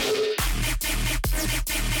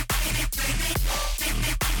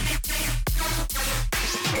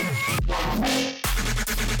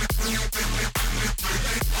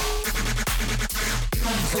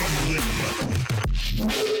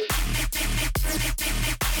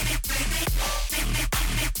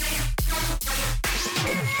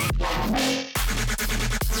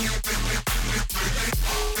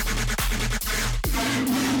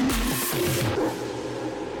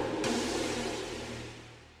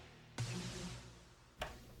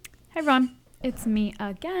 Hey everyone, it's me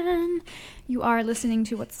again. You are listening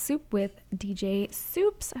to What's Soup with DJ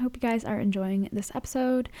Soups. I hope you guys are enjoying this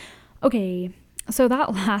episode. Okay, so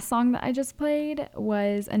that last song that I just played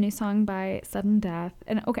was a new song by Sudden Death.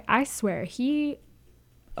 And okay, I swear I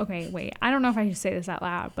don't know if I should say this out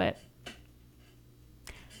loud, but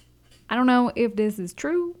I don't know if this is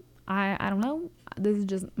true. I don't know. This is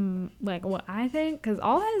just like what I think, because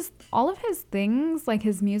all of his things, like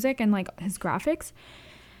his music and like his graphics,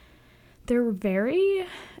 they're very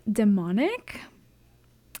demonic.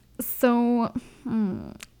 So,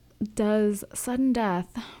 does Sudden Death,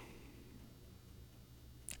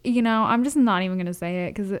 I'm just not even going to say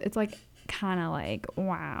it because it's like kind of like,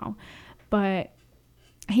 wow. But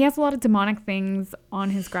he has a lot of demonic things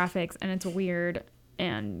on his graphics and it's weird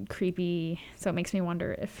and creepy. So it makes me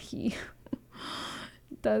wonder if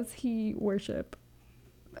does he worship,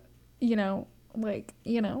 I don't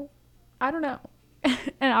know.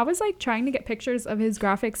 And I was like trying to get pictures of his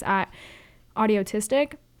graphics at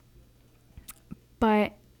Audiotistic,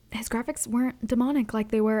 but his graphics weren't demonic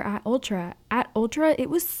like they were at Ultra. At Ultra, it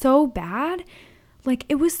was so bad. Like,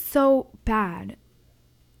 it was so bad.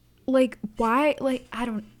 Like, why? Like, I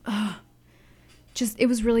don't... it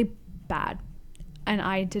was really bad. And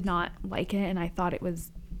I did not like it, and I just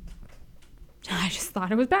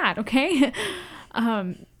thought it was bad, okay?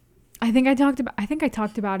 I think I talked about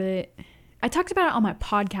it on my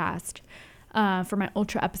podcast for my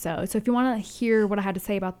Ultra episode. So if you want to hear what I had to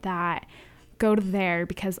say about that, go to there,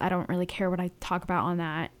 because I don't really care what I talk about on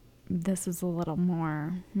that. This is a little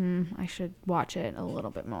more, I should watch it a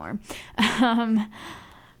little bit more. But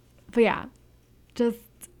yeah, just,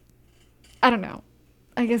 I don't know.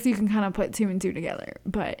 I guess you can kind of put two and two together,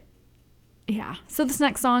 but yeah. So this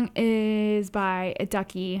next song is by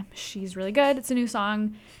Ducky. She's really good. It's a new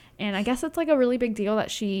song. And I guess it's like a really big deal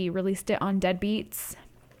that she released it on Deadbeats,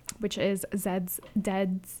 which is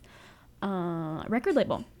Dead's record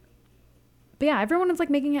label. But yeah, everyone is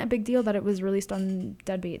like making it a big deal that it was released on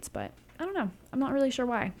Deadbeats, but I don't know. I'm not really sure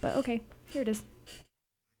why, but okay, here it is.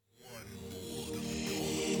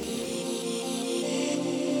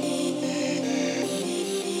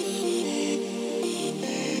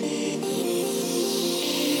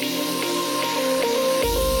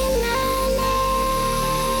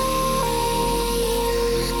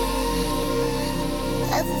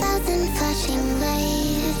 1,000 flashing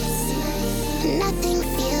lights. Nothing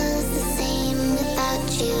feels the same without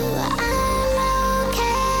you. I'm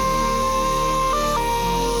okay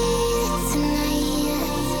tonight.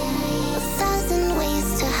 1,000 ways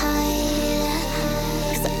to hide,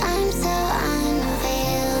 'cause I'm so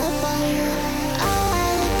unavailable. Oh, I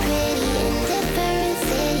look pretty in different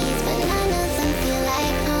cities, but none of them feel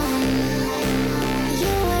like home.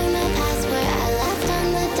 You were my password, I left on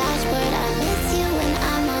the dashboard. I miss you when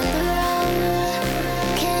I'm on the road.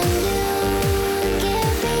 Can you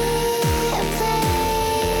give me a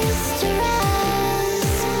place to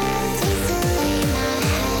rest? Place to lay my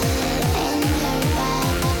head in your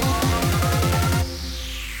bed.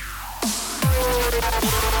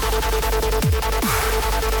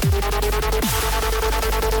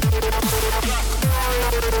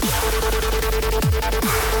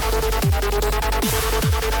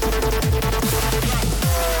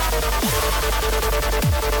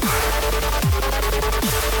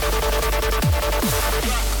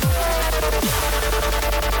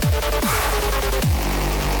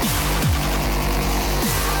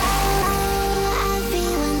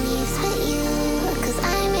 Everyone leaves but you, 'cause I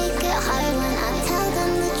make it hard when I tell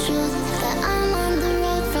them the truth. But I'm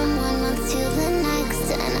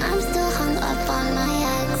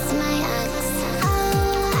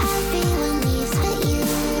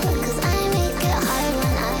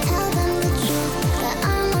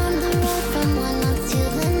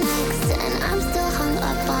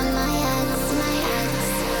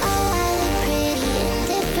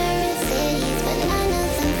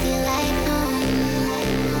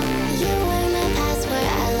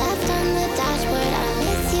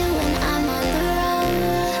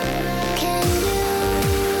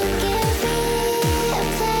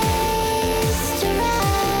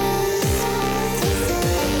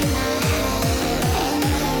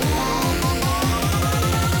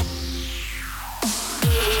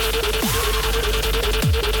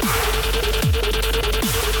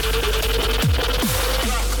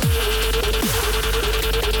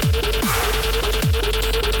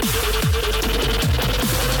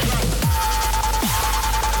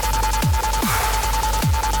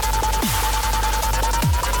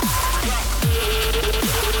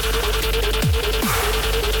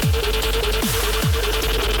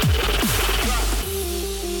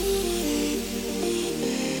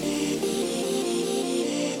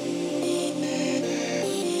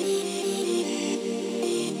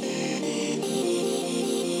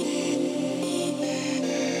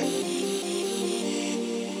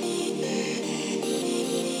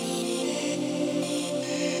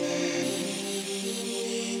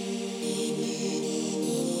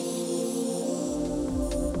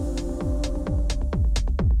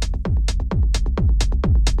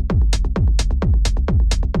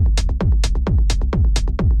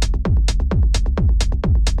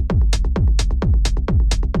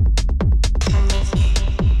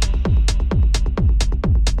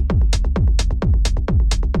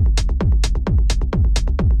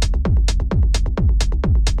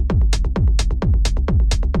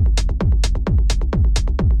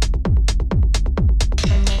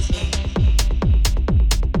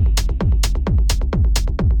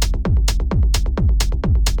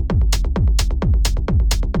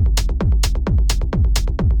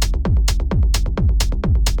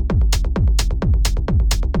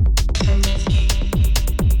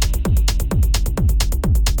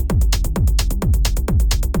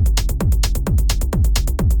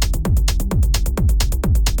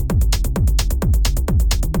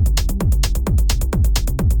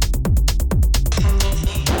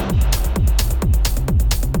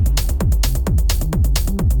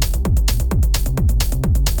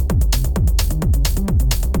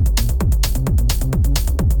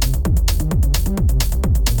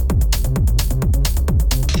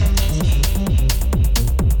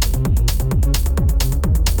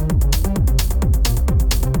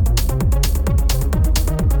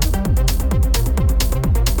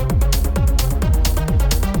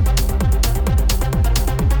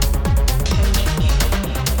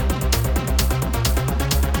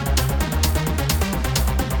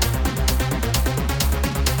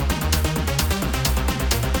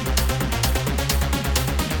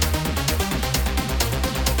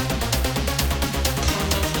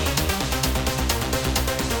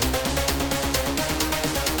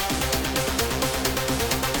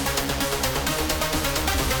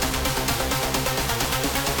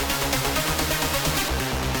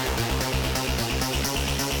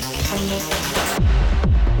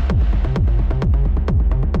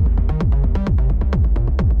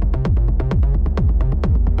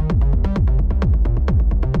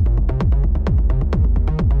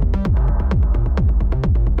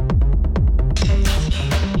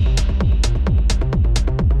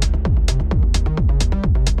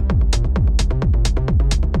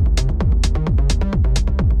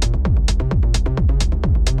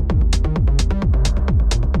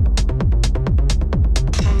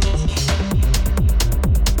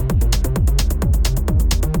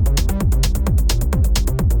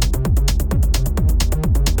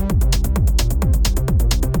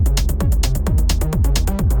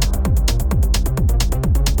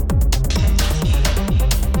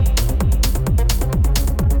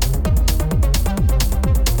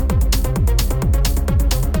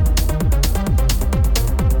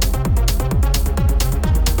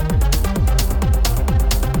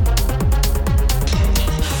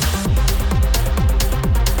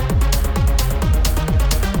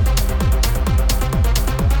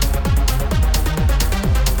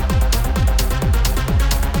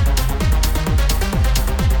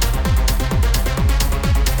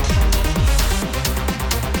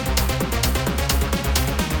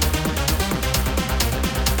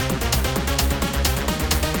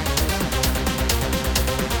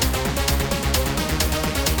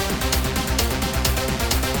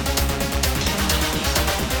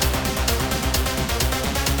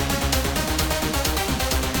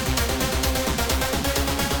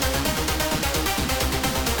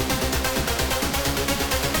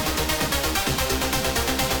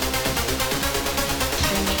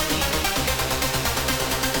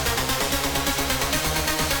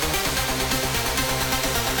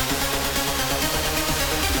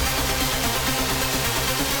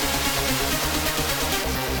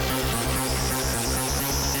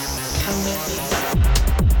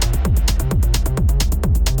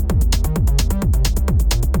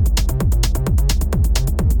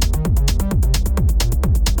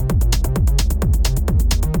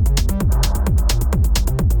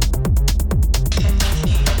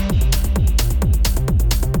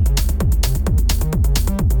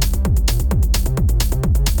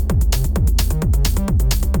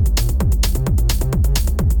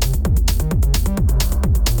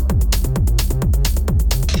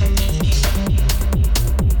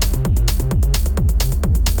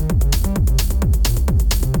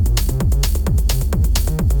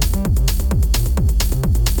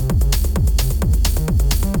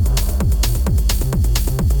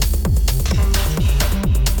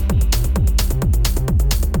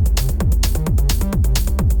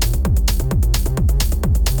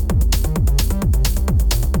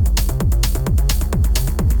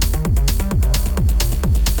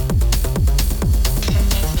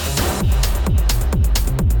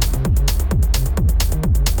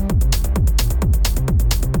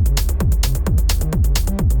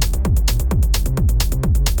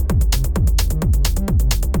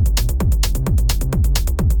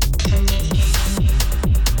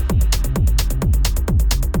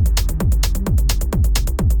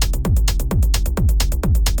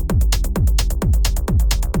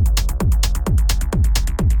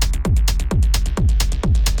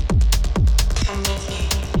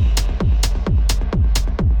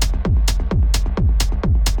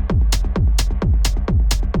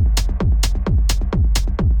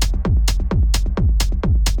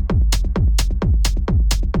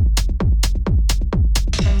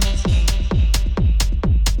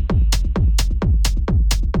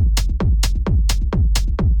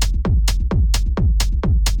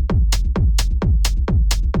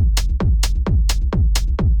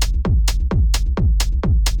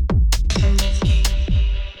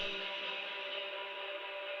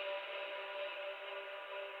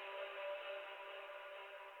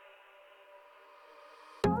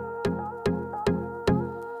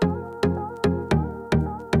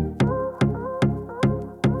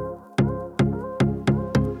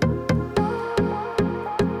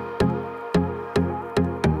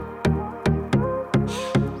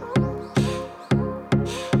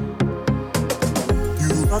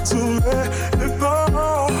got to let it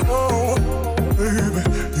go, baby.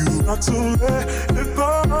 You got to let it go.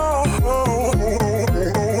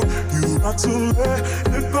 You got to let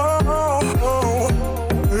it go,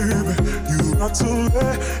 baby. You got to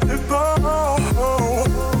let it go.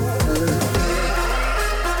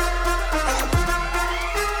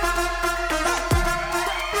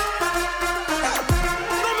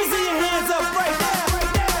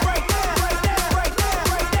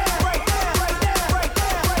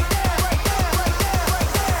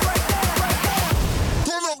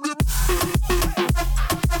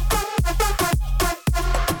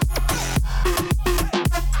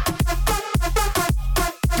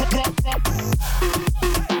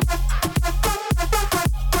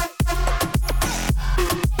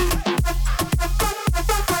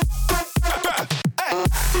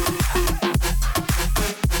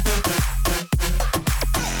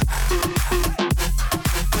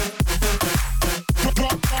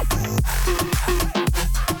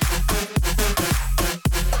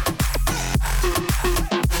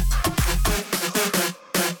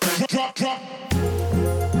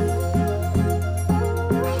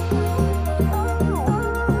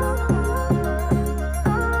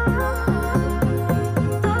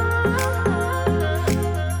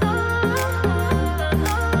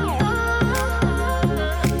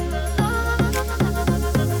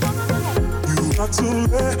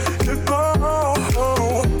 let it go.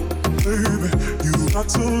 Baby, you got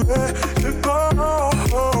to let it go.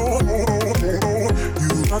 You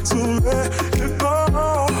got to let it go.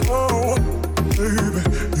 Baby,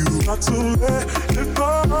 you got to let it go.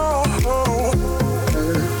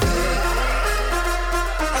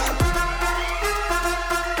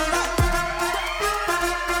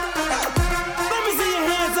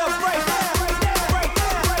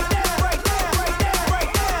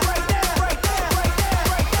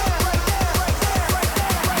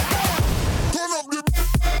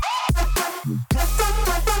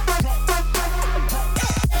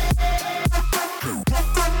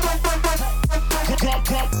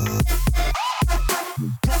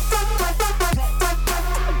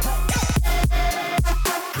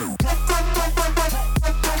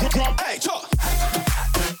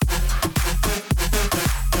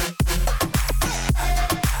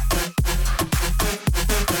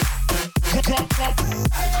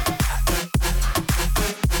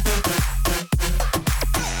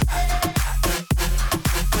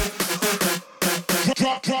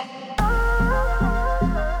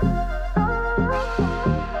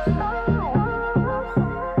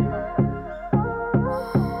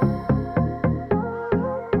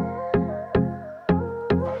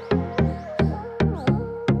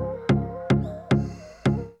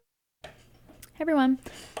 Everyone,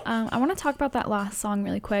 I want to talk about that last song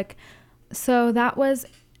really quick. So that was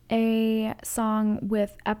a song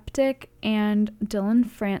with Eptic and Dylan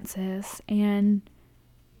Francis, and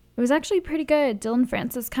it was actually pretty good. Dylan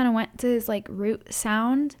Francis kind of went to his like root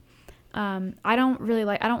sound. I don't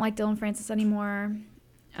like Dylan Francis anymore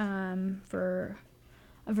for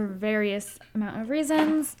various amount of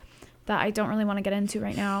reasons that I don't really want to get into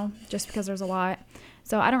right now, just because there's a lot.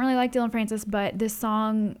 So I don't really like Dylan Francis, but this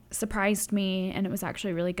song surprised me, and it was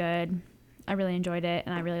actually really good. I really enjoyed it,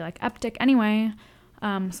 and I really like Eptic anyway.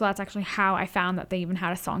 So that's actually how I found that they even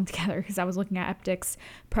had a song together, because I was looking at Eptic's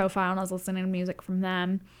profile, and I was listening to music from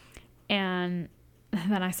them. And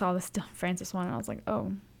then I saw this Dylan Francis one, and I was like,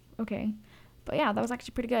 oh, okay. But yeah, that was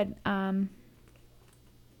actually pretty good. Yeah.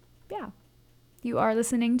 You are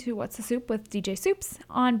listening to What's the Soup with DJ Soups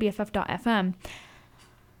on BFF.fm.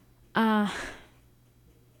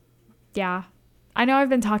 Yeah, I know I've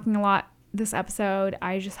been talking a lot this episode.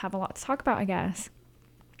 I just have a lot to talk about, I guess.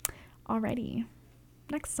 Alrighty,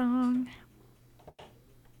 next song.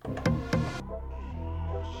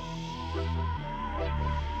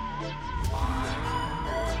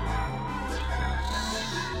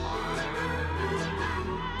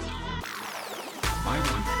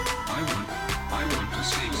 I want to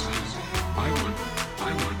see. I want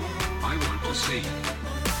to see.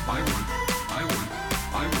 I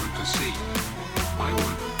want to see.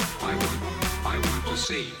 I want to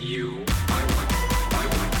see you. I want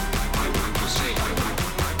to see. I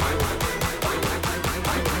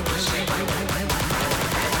want to see.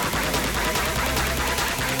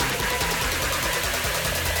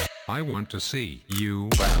 I want to see you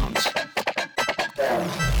bounce.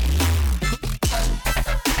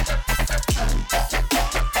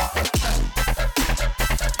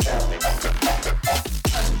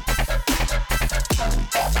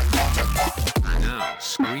 Now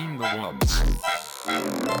scream the wubs.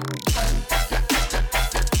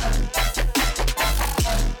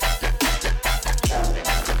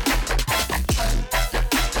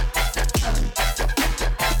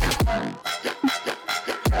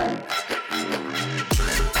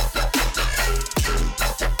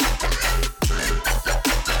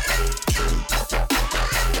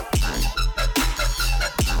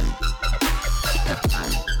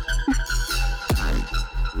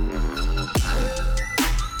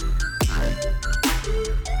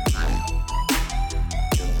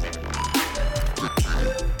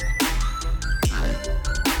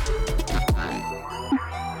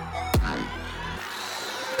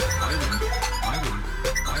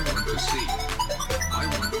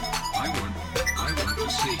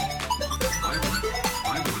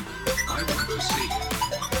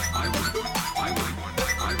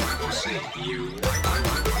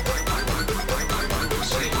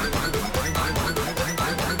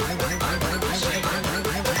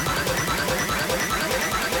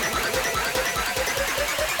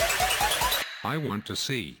 I want to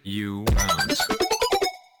see you bounce.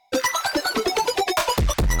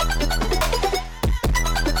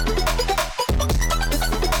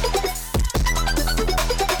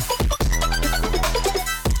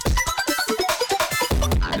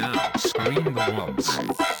 Now scream the wubs.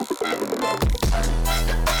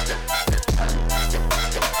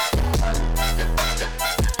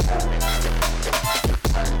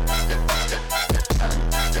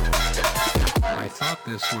 I thought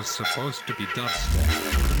was supposed to be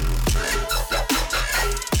dubstep.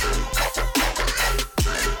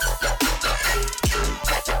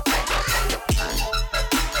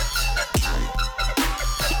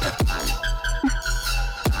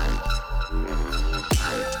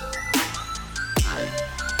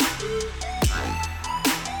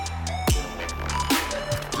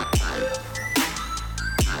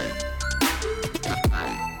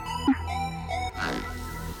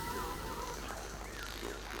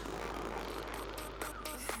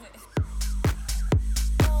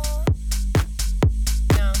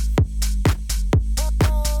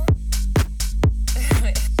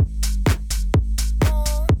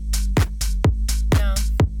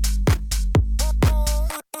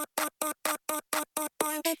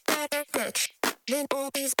 Than all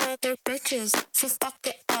these other bitches, so fuck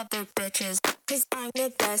the other bitches, cause I'm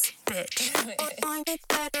the best bitch. I'm a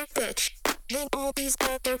better bitch than all these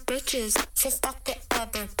other bitches, so fuck the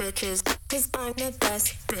other bitches, cause I'm the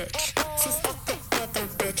best bitch. So fuck the other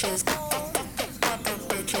bitches, fuck the other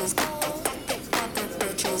bitches, fuck the other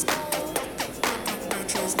bitches, fuck the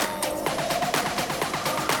bitches.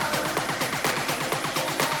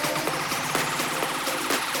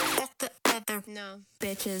 Fuck the other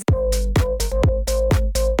bitches.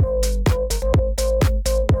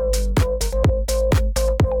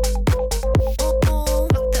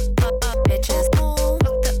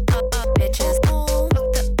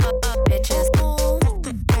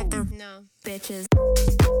 Bitches.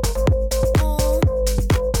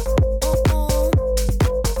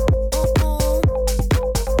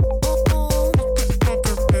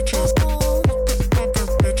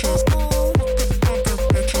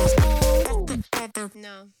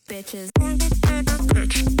 No, bitches.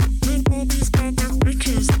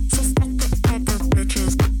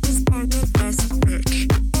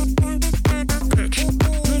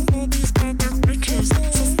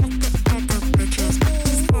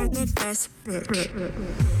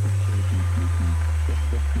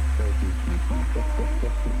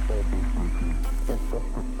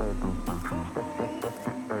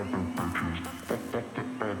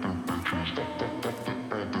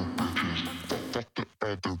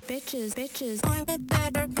 Bitches, I'm a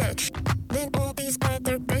better bitch than all these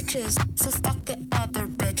other bitches, so fuck the other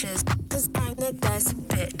bitches, cause I'm the best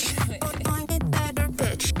bitch. I'm a better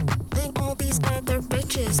bitch than all these other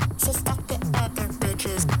bitches, so fuck the other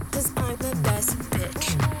bitches, cause I'm the best bitch.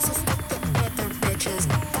 So fuck the other bitches,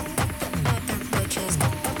 fuck the other bitches,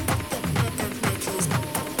 fuck the other bitches,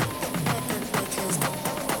 fuck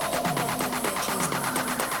the other bitches,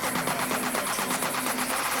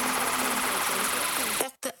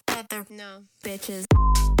 fuck the other no bitches.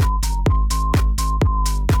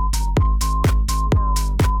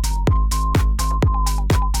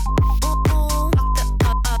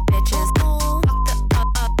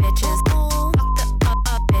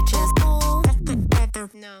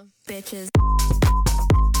 No bitches.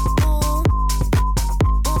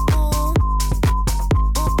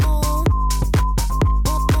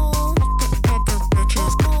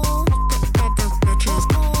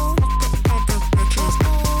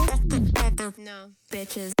 No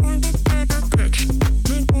bitches. I'm a better bitch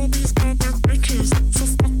than all these other bitches, so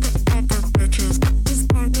fuck the other bitches, cause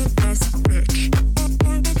I'm the best bitch.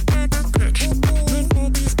 I'm a better bitch than all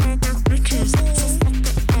these other bitches, so fuck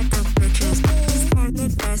the other bitches, cause I'm the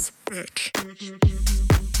best bitch.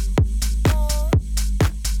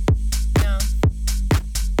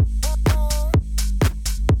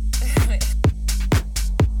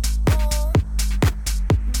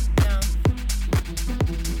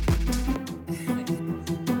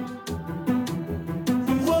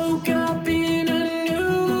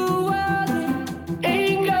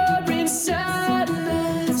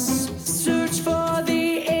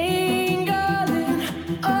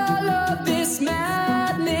 All of this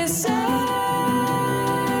madness.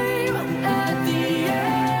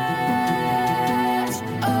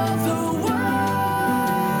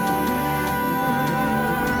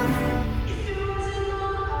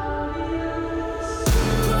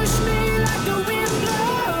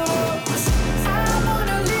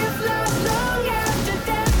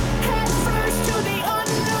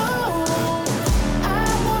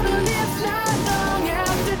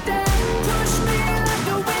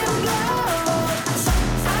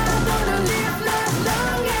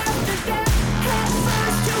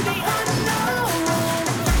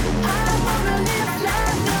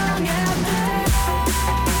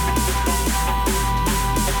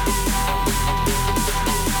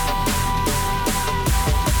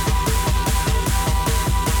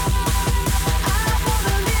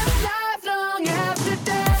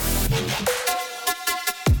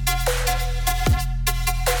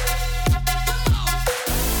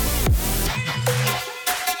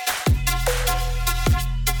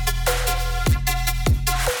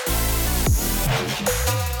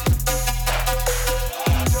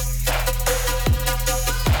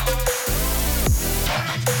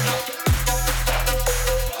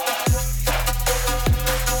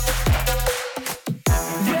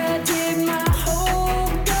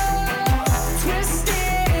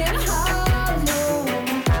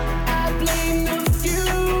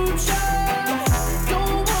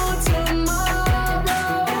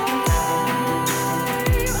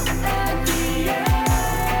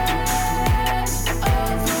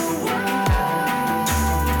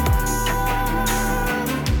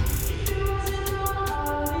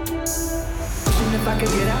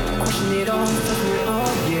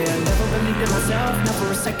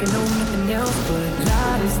 close, I can know nothing else. But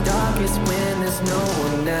light is darkest when there's no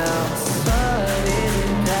one else. But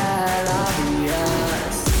in that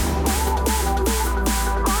obvious.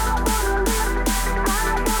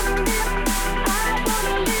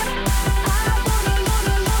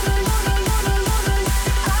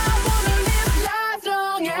 Life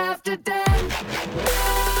long after death.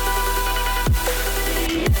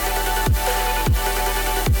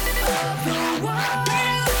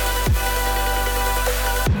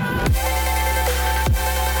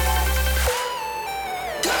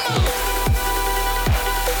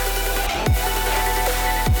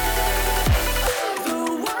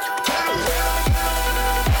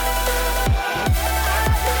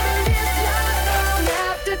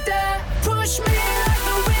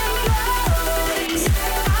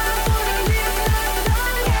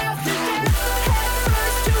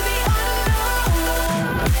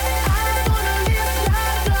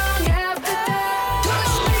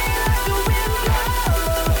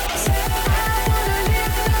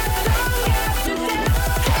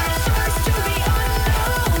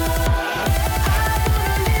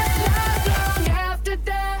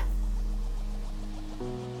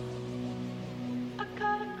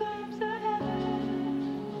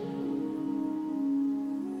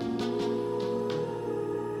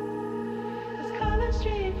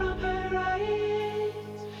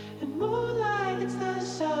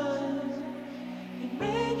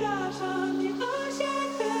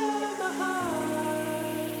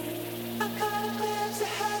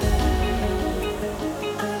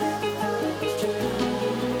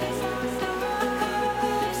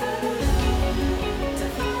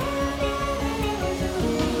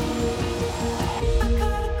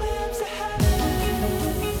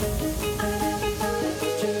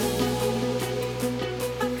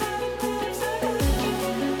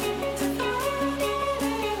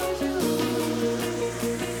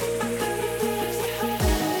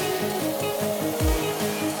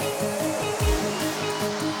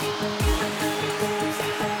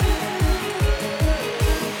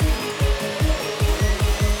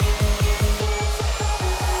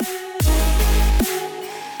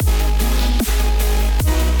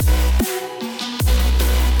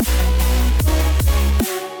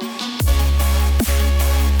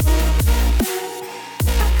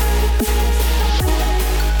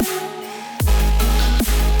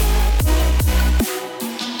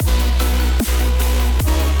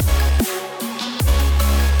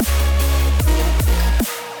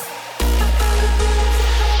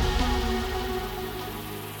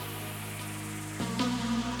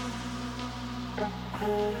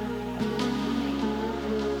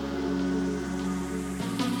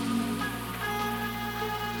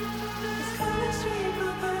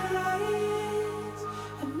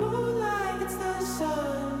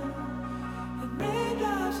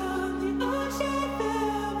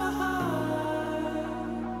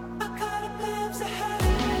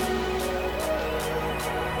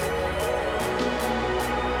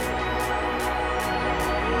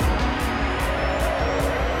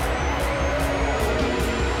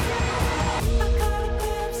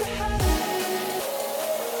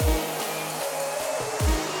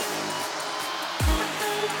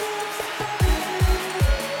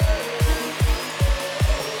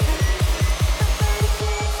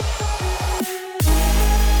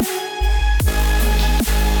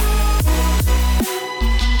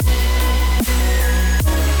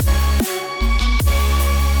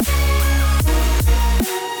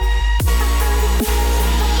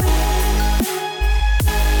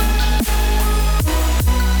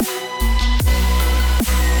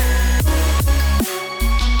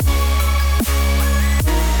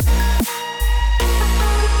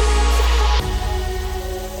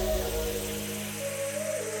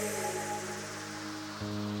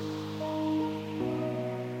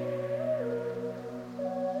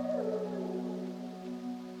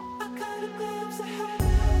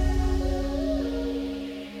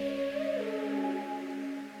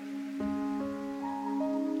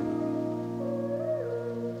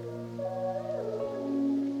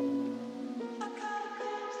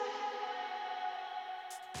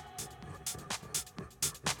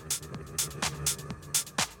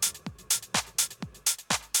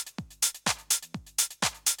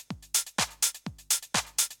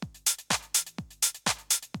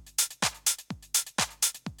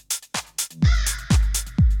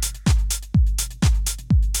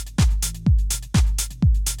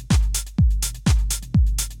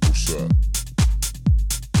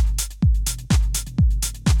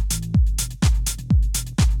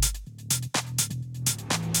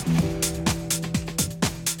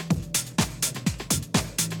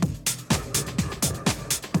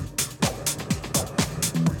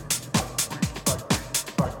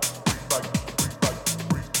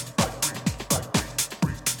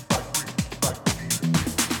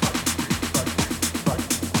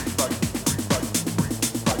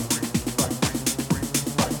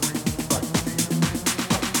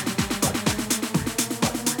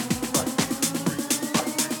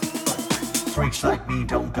 Freaks like me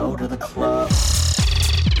don't go to the club.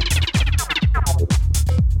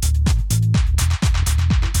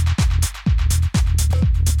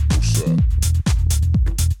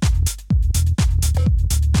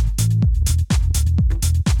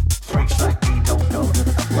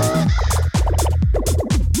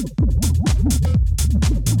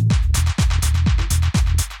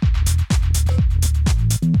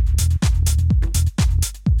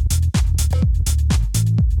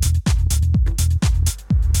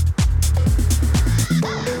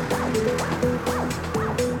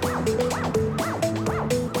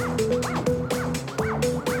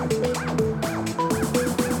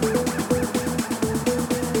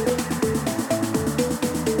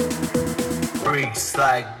 Freaks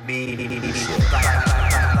like me.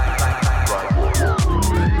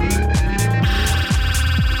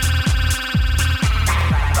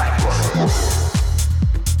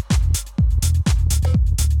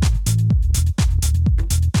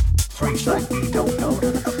 Freaks like me don't go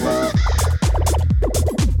to the club.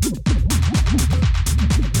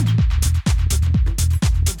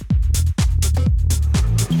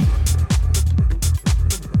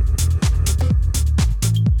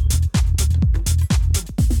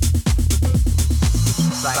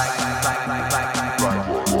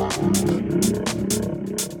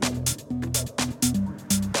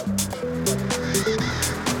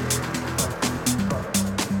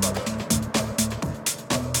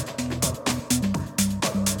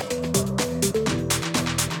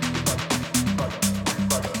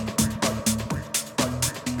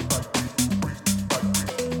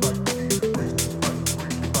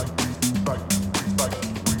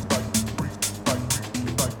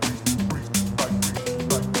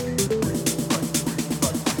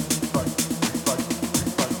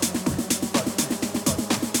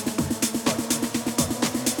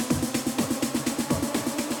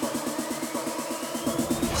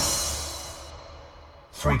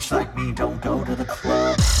 Freaks like me don't go to the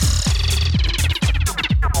club.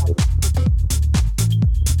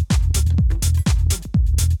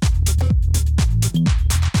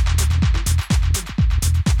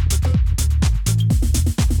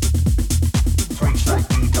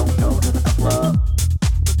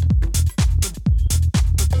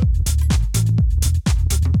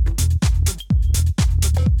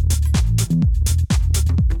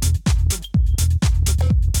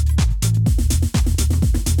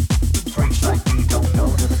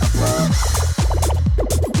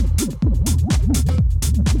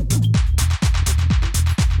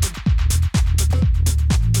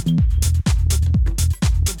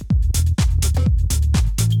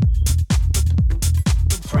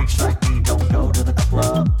 Freaks like me don't go to the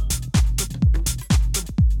club.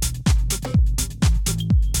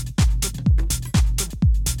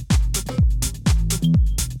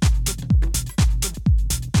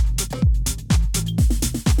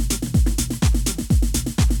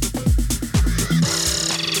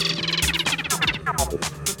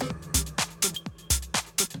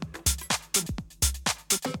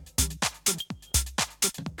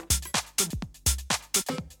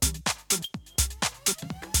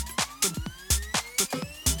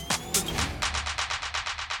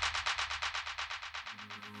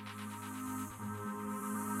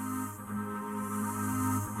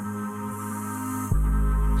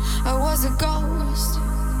 I was a ghost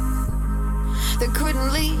that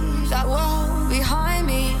couldn't leave that world behind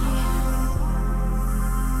me.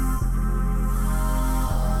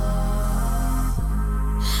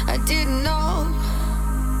 I didn't know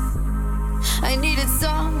I needed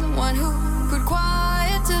someone who could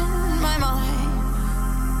quieten my mind.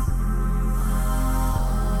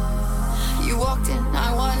 You walked in,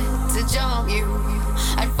 I wanted to jump you.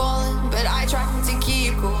 I'd fallen, but I tried to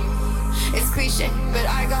keep cool. It's cliche, but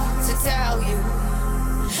I got to tell you,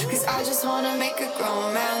 'cause I just wanna make a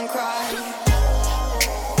grown man cry.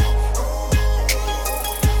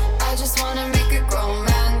 I just wanna make a grown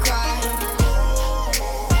man cry.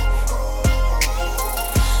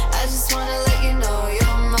 I just wanna let you know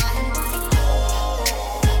you're mine.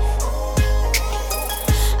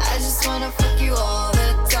 I just wanna fuck you all the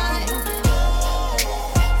time.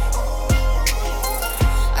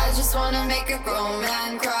 I just wanna make a grown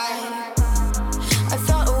man cry. I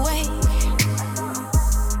felt awake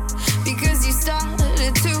because you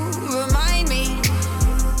started to remind me.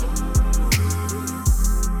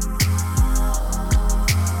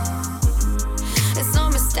 It's no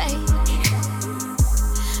mistake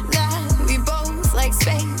that we both like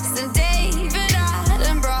space and David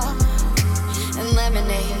Attenborough and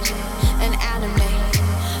lemonade and anime.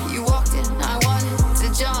 You walked in, I wanted to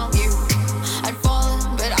jump you. I'd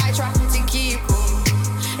fallen, but I tried to keep cool.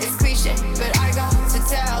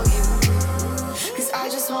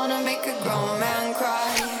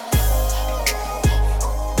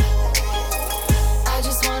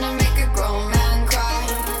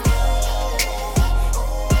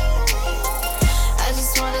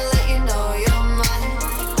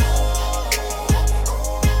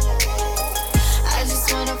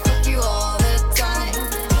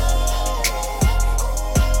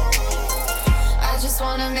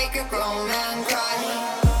 grown man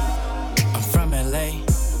cry. I'm from LA,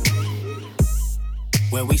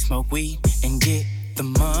 where we smoke weed and get the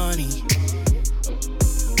money.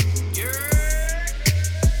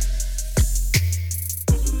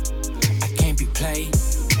 I can't be played,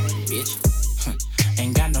 bitch.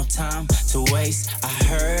 Ain't got no time to waste. I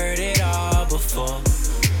heard it all before,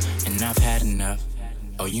 and I've had enough.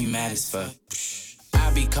 Oh, you mad as fuck.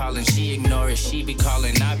 I be calling, she ignore it. She be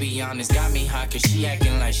calling, I be honest. Got me hot cause she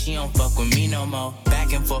acting like she don't fuck with me no more.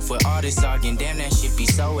 Back and forth with all this arguing. Damn, that shit be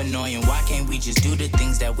so annoying. Why can't we just do the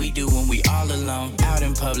things that we do when we all alone? Out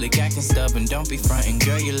in public, acting stubborn. Don't be frontin',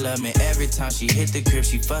 girl, you love me. Every time she hit the crib,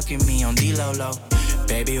 she fucking me on D-Lo-Lo.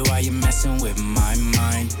 Baby, why you messing with my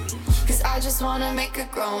mind? Cause I just wanna make a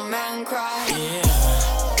grown man cry. Yeah.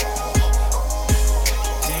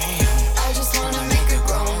 I just wanna make a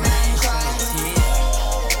grown man cry.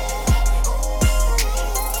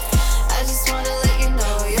 I just wanna let you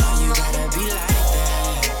know you're You mine. gotta be like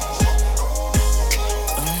that.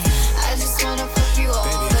 I just wanna fuck you all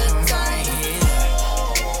Baby, the come time. right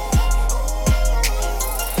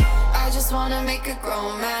I just wanna make a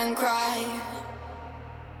grown man cry.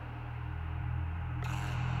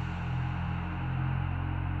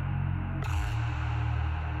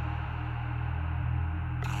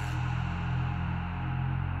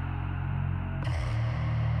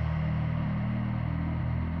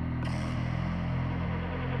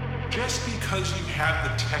 Just because you have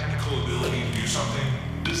the technical ability to do something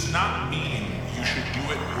does not mean you should do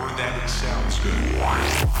it or that it sounds good.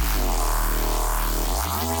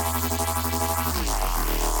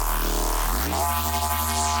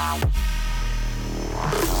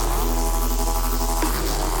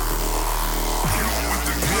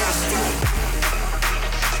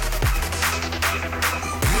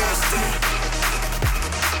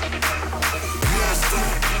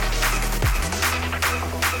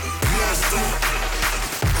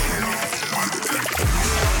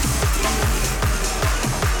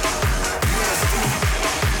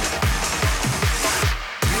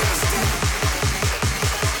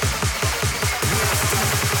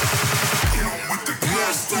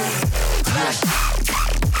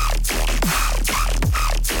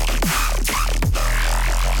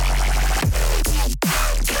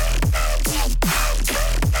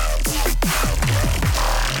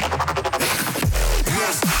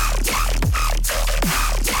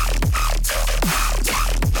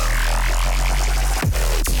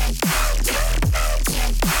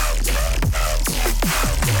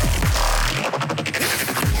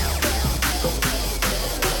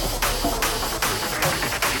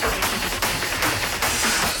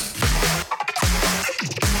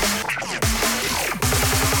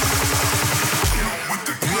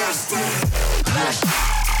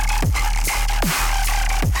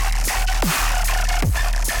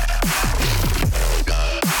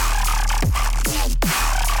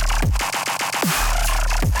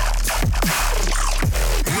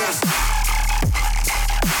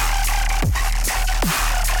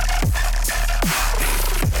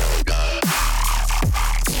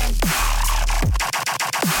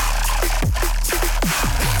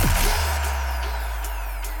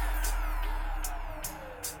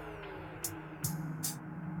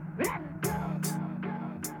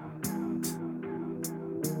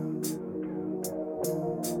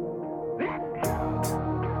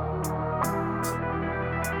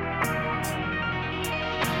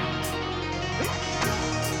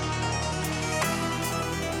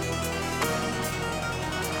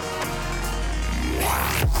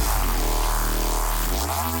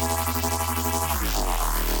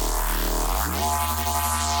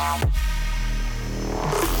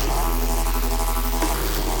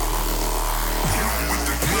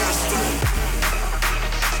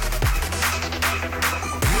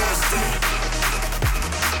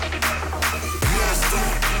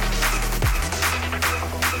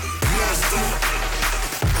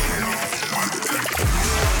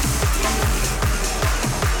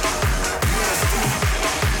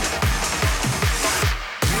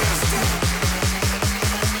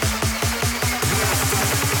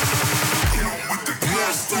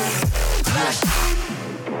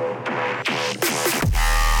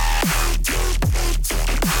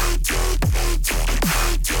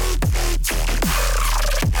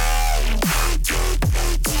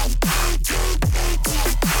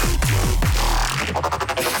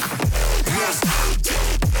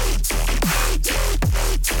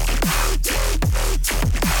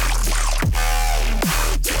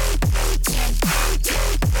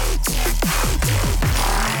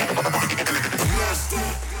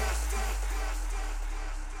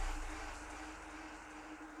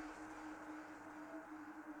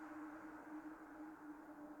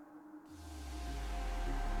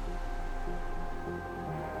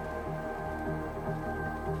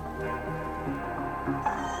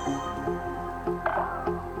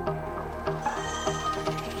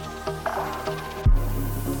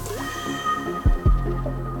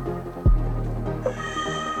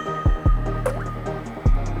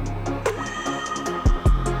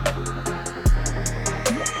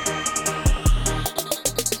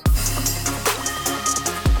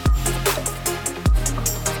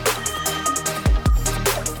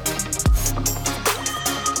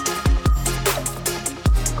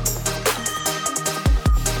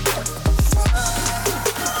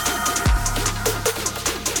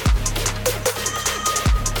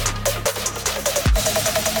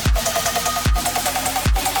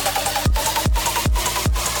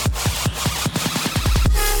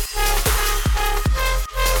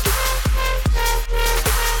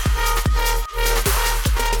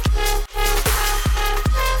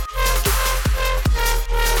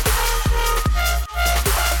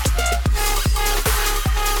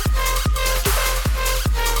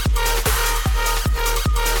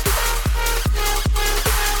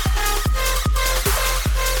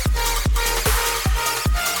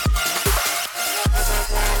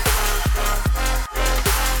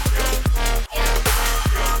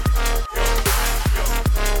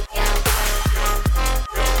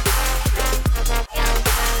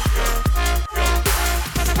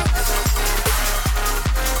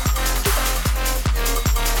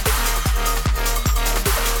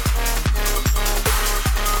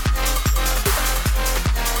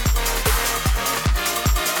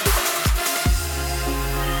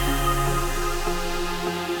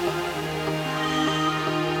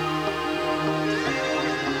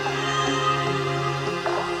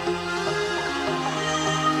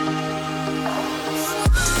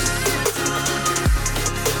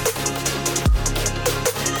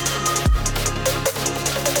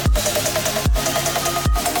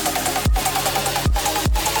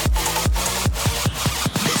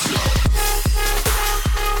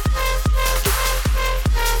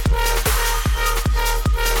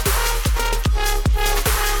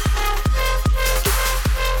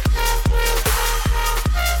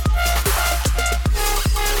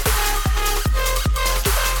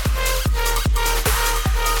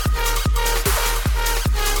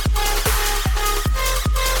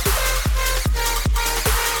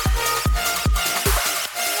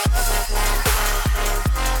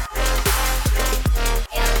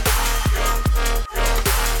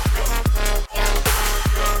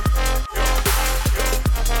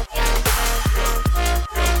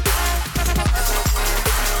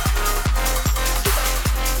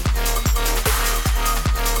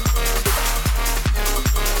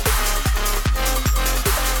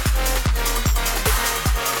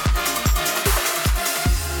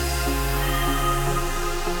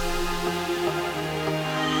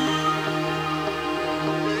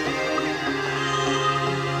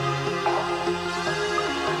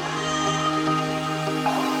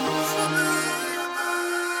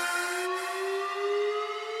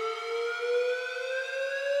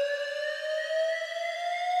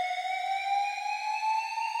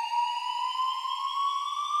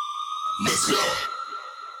 Let's go.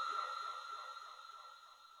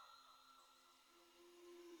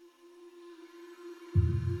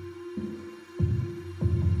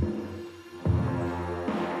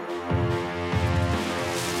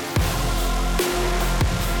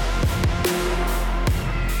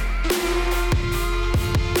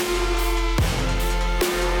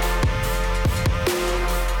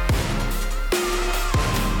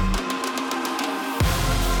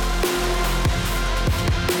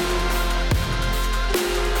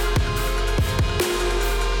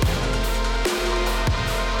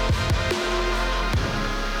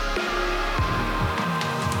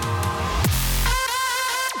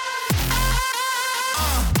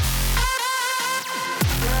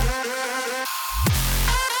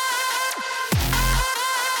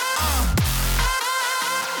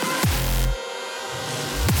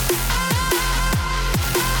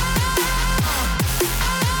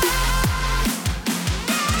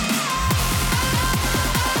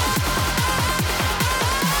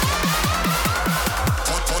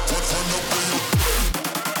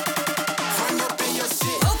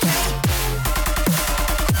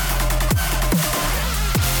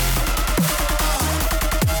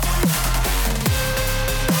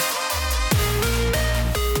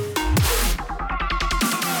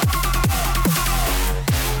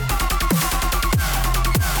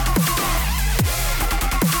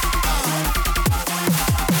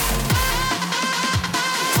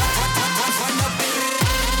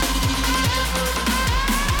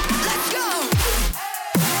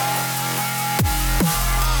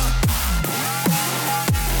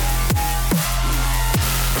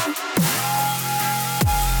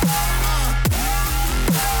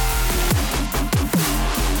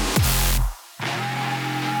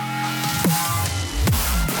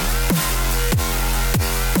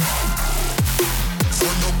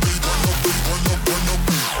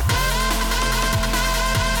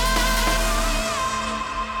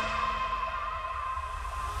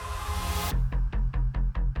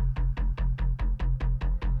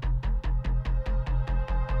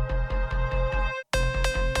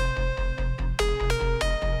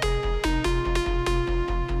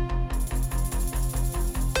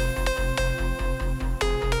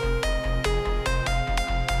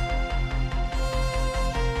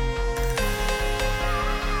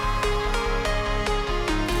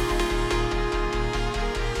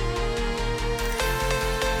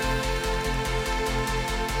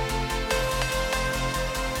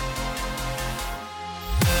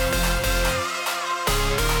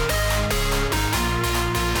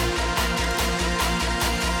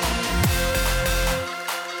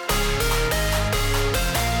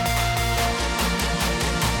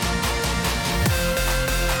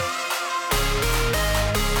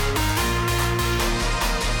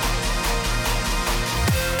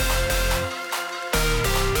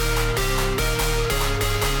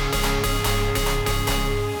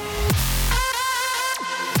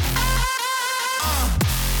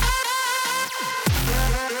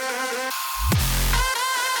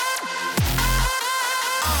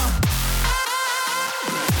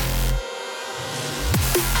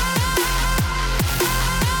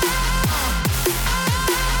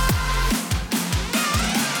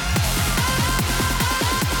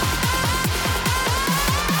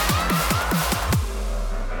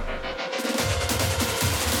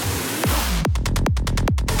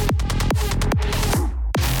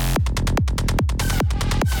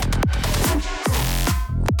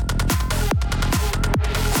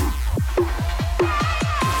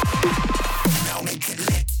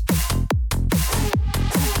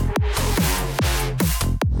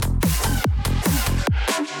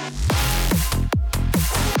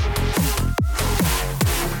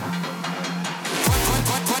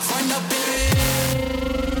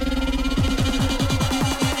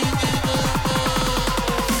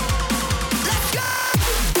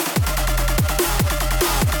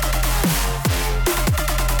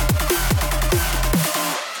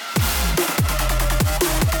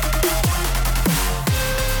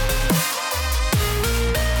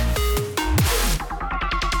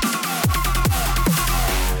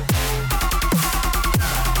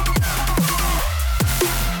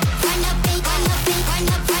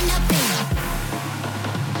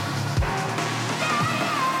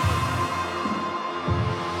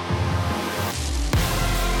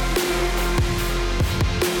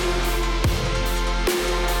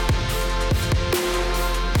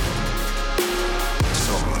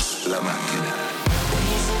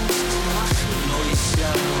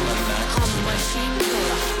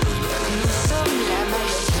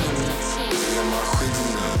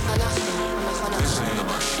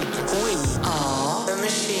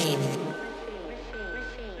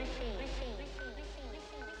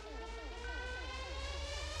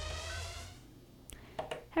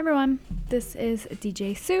 everyone, this is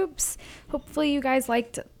DJ Soups. Hopefully you guys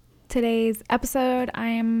liked today's episode. I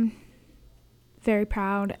am very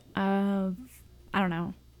proud of, I don't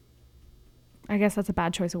know, I guess that's a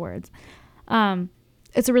bad choice of words.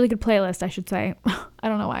 It's a really good playlist, I should say. I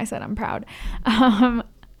don't know why I said I'm proud.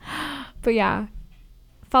 But yeah,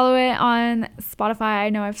 follow it on Spotify. I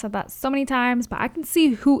know I've said that so many times, but I can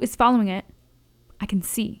see who is following it. I can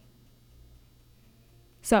see.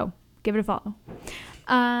 So give it a follow.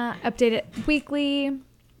 Update it weekly.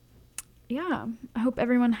 Yeah, I hope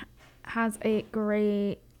everyone has a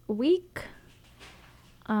great week.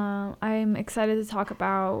 I'm excited to talk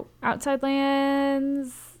about Outside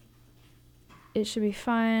Lands. It should be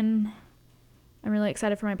fun. I'm really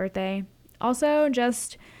excited for my birthday. Also,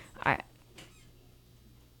 I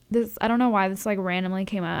don't know why this like randomly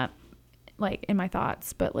came up like in my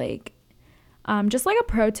thoughts, but like just like a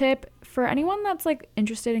pro tip for anyone that's like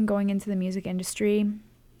interested in going into the music industry.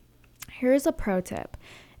 Here's a pro tip.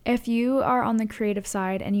 If you are on the creative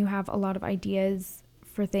side and you have a lot of ideas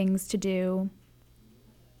for things to do,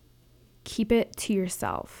 keep it to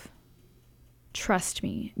yourself. Trust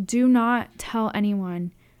me. Do not tell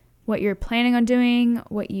anyone what you're planning on doing,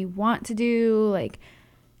 what you want to do. Like,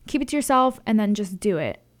 keep it to yourself and then just do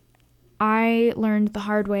it. I learned the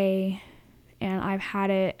hard way, and I've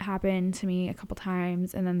had it happen to me a couple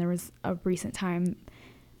times. And then there was a recent time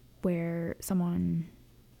where someone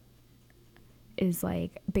is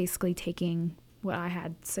like basically taking what I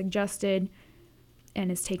had suggested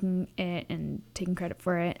and is taking it and taking credit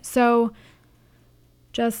for it. So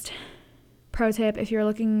just pro tip, if you're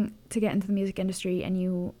looking to get into the music industry and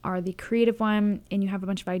you are the creative one and you have a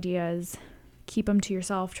bunch of ideas, keep them to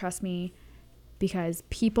yourself. Trust me, because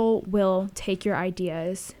people will take your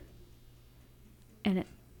ideas and it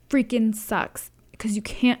freaking sucks because you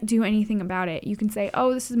can't do anything about it. You can say,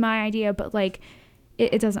 oh, this is my idea, but like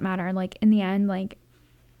it doesn't matter. Like in the end, like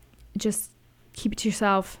just keep it to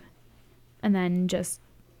yourself and then just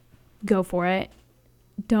go for it.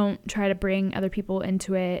 Don't try to bring other people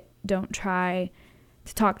into it. Don't try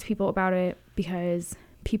to talk to people about it because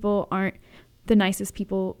people aren't the nicest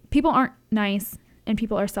people. People aren't nice and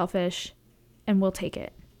people are selfish and will take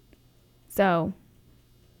it. So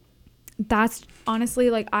that's honestly,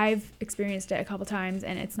 like, I've experienced it a couple times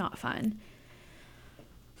and it's not fun.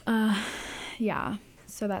 Yeah.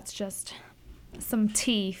 So that's just some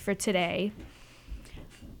tea for today.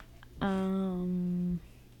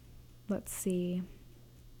 Let's see.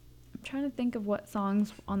 I'm trying to think of what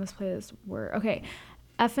songs on this playlist were. Okay.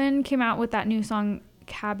 Effin came out with that new song,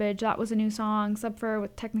 Cabbage. That was a new song. Subfur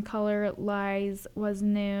with Technicolor Lies was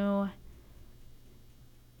new.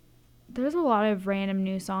 There's a lot of random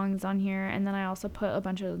new songs on here. And then I also put a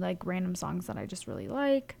bunch of like random songs that I just really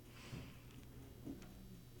like.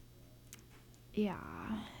 Yeah.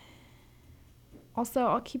 Also,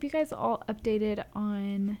 I'll keep you guys all updated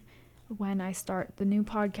on when I start the new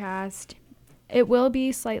podcast. It will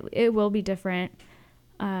be different.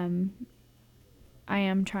 I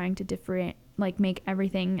am trying to make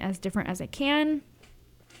everything as different as I can.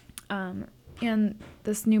 And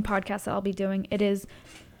this new podcast that I'll be doing, it is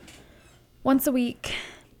once a week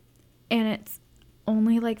and it's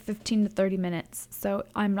only like 15 to 30 minutes. So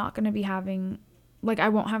I'm not going to be having, I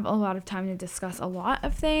won't have a lot of time to discuss a lot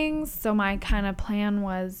of things. So my kind of plan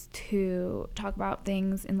was to talk about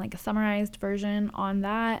things in like a summarized version on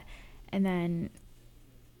that. And then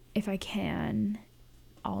if I can,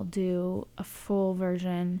 I'll do a full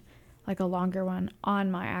version, like a longer one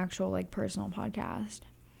on my actual like personal podcast.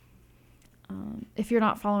 If you're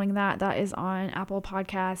not following that, that is on Apple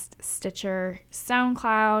Podcast, Stitcher,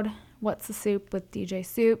 SoundCloud, What's the Soup with DJ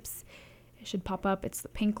Soups. It should pop up. It's the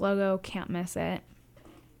pink logo. Can't miss it.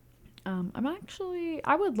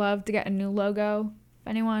 I would love to get a new logo. If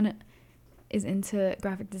anyone is into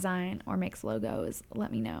graphic design or makes logos,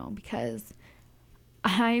 let me know, because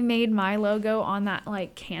I made my logo on that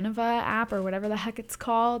like Canva app or whatever the heck it's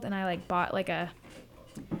called, and I bought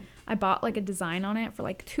a design on it for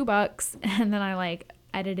like $2, and then I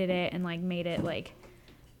edited it and made it like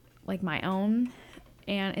my own,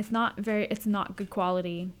 and it's not good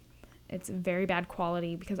quality. It's very bad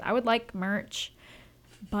quality because I would like merch,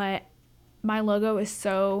 but my logo is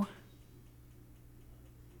so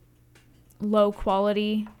low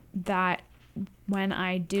quality that when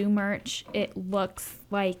I do merch, it looks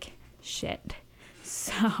like shit.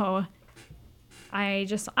 So I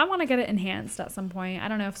want to get it enhanced at some point. I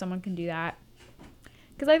don't know if someone can do that,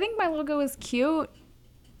 because I think my logo is cute.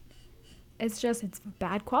 It's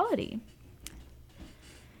bad quality.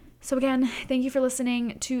 So again, thank you for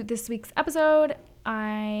listening to this week's episode.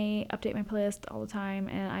 I update my playlist all the time,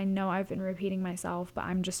 and I know I've been repeating myself, but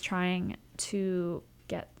I'm just trying to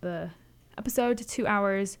get the episode to 2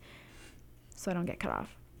 hours so I don't get cut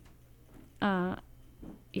off.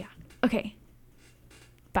 Yeah. Okay.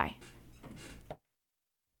 Bye.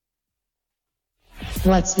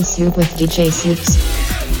 What's the Soup with DJ Soups?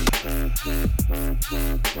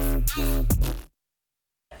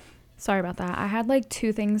 Sorry about that. I had like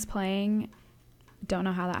 2 things playing. Don't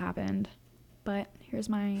know how that happened, but here's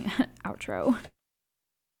my outro.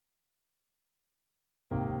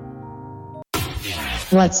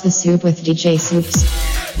 What's the Soup with DJ Soups?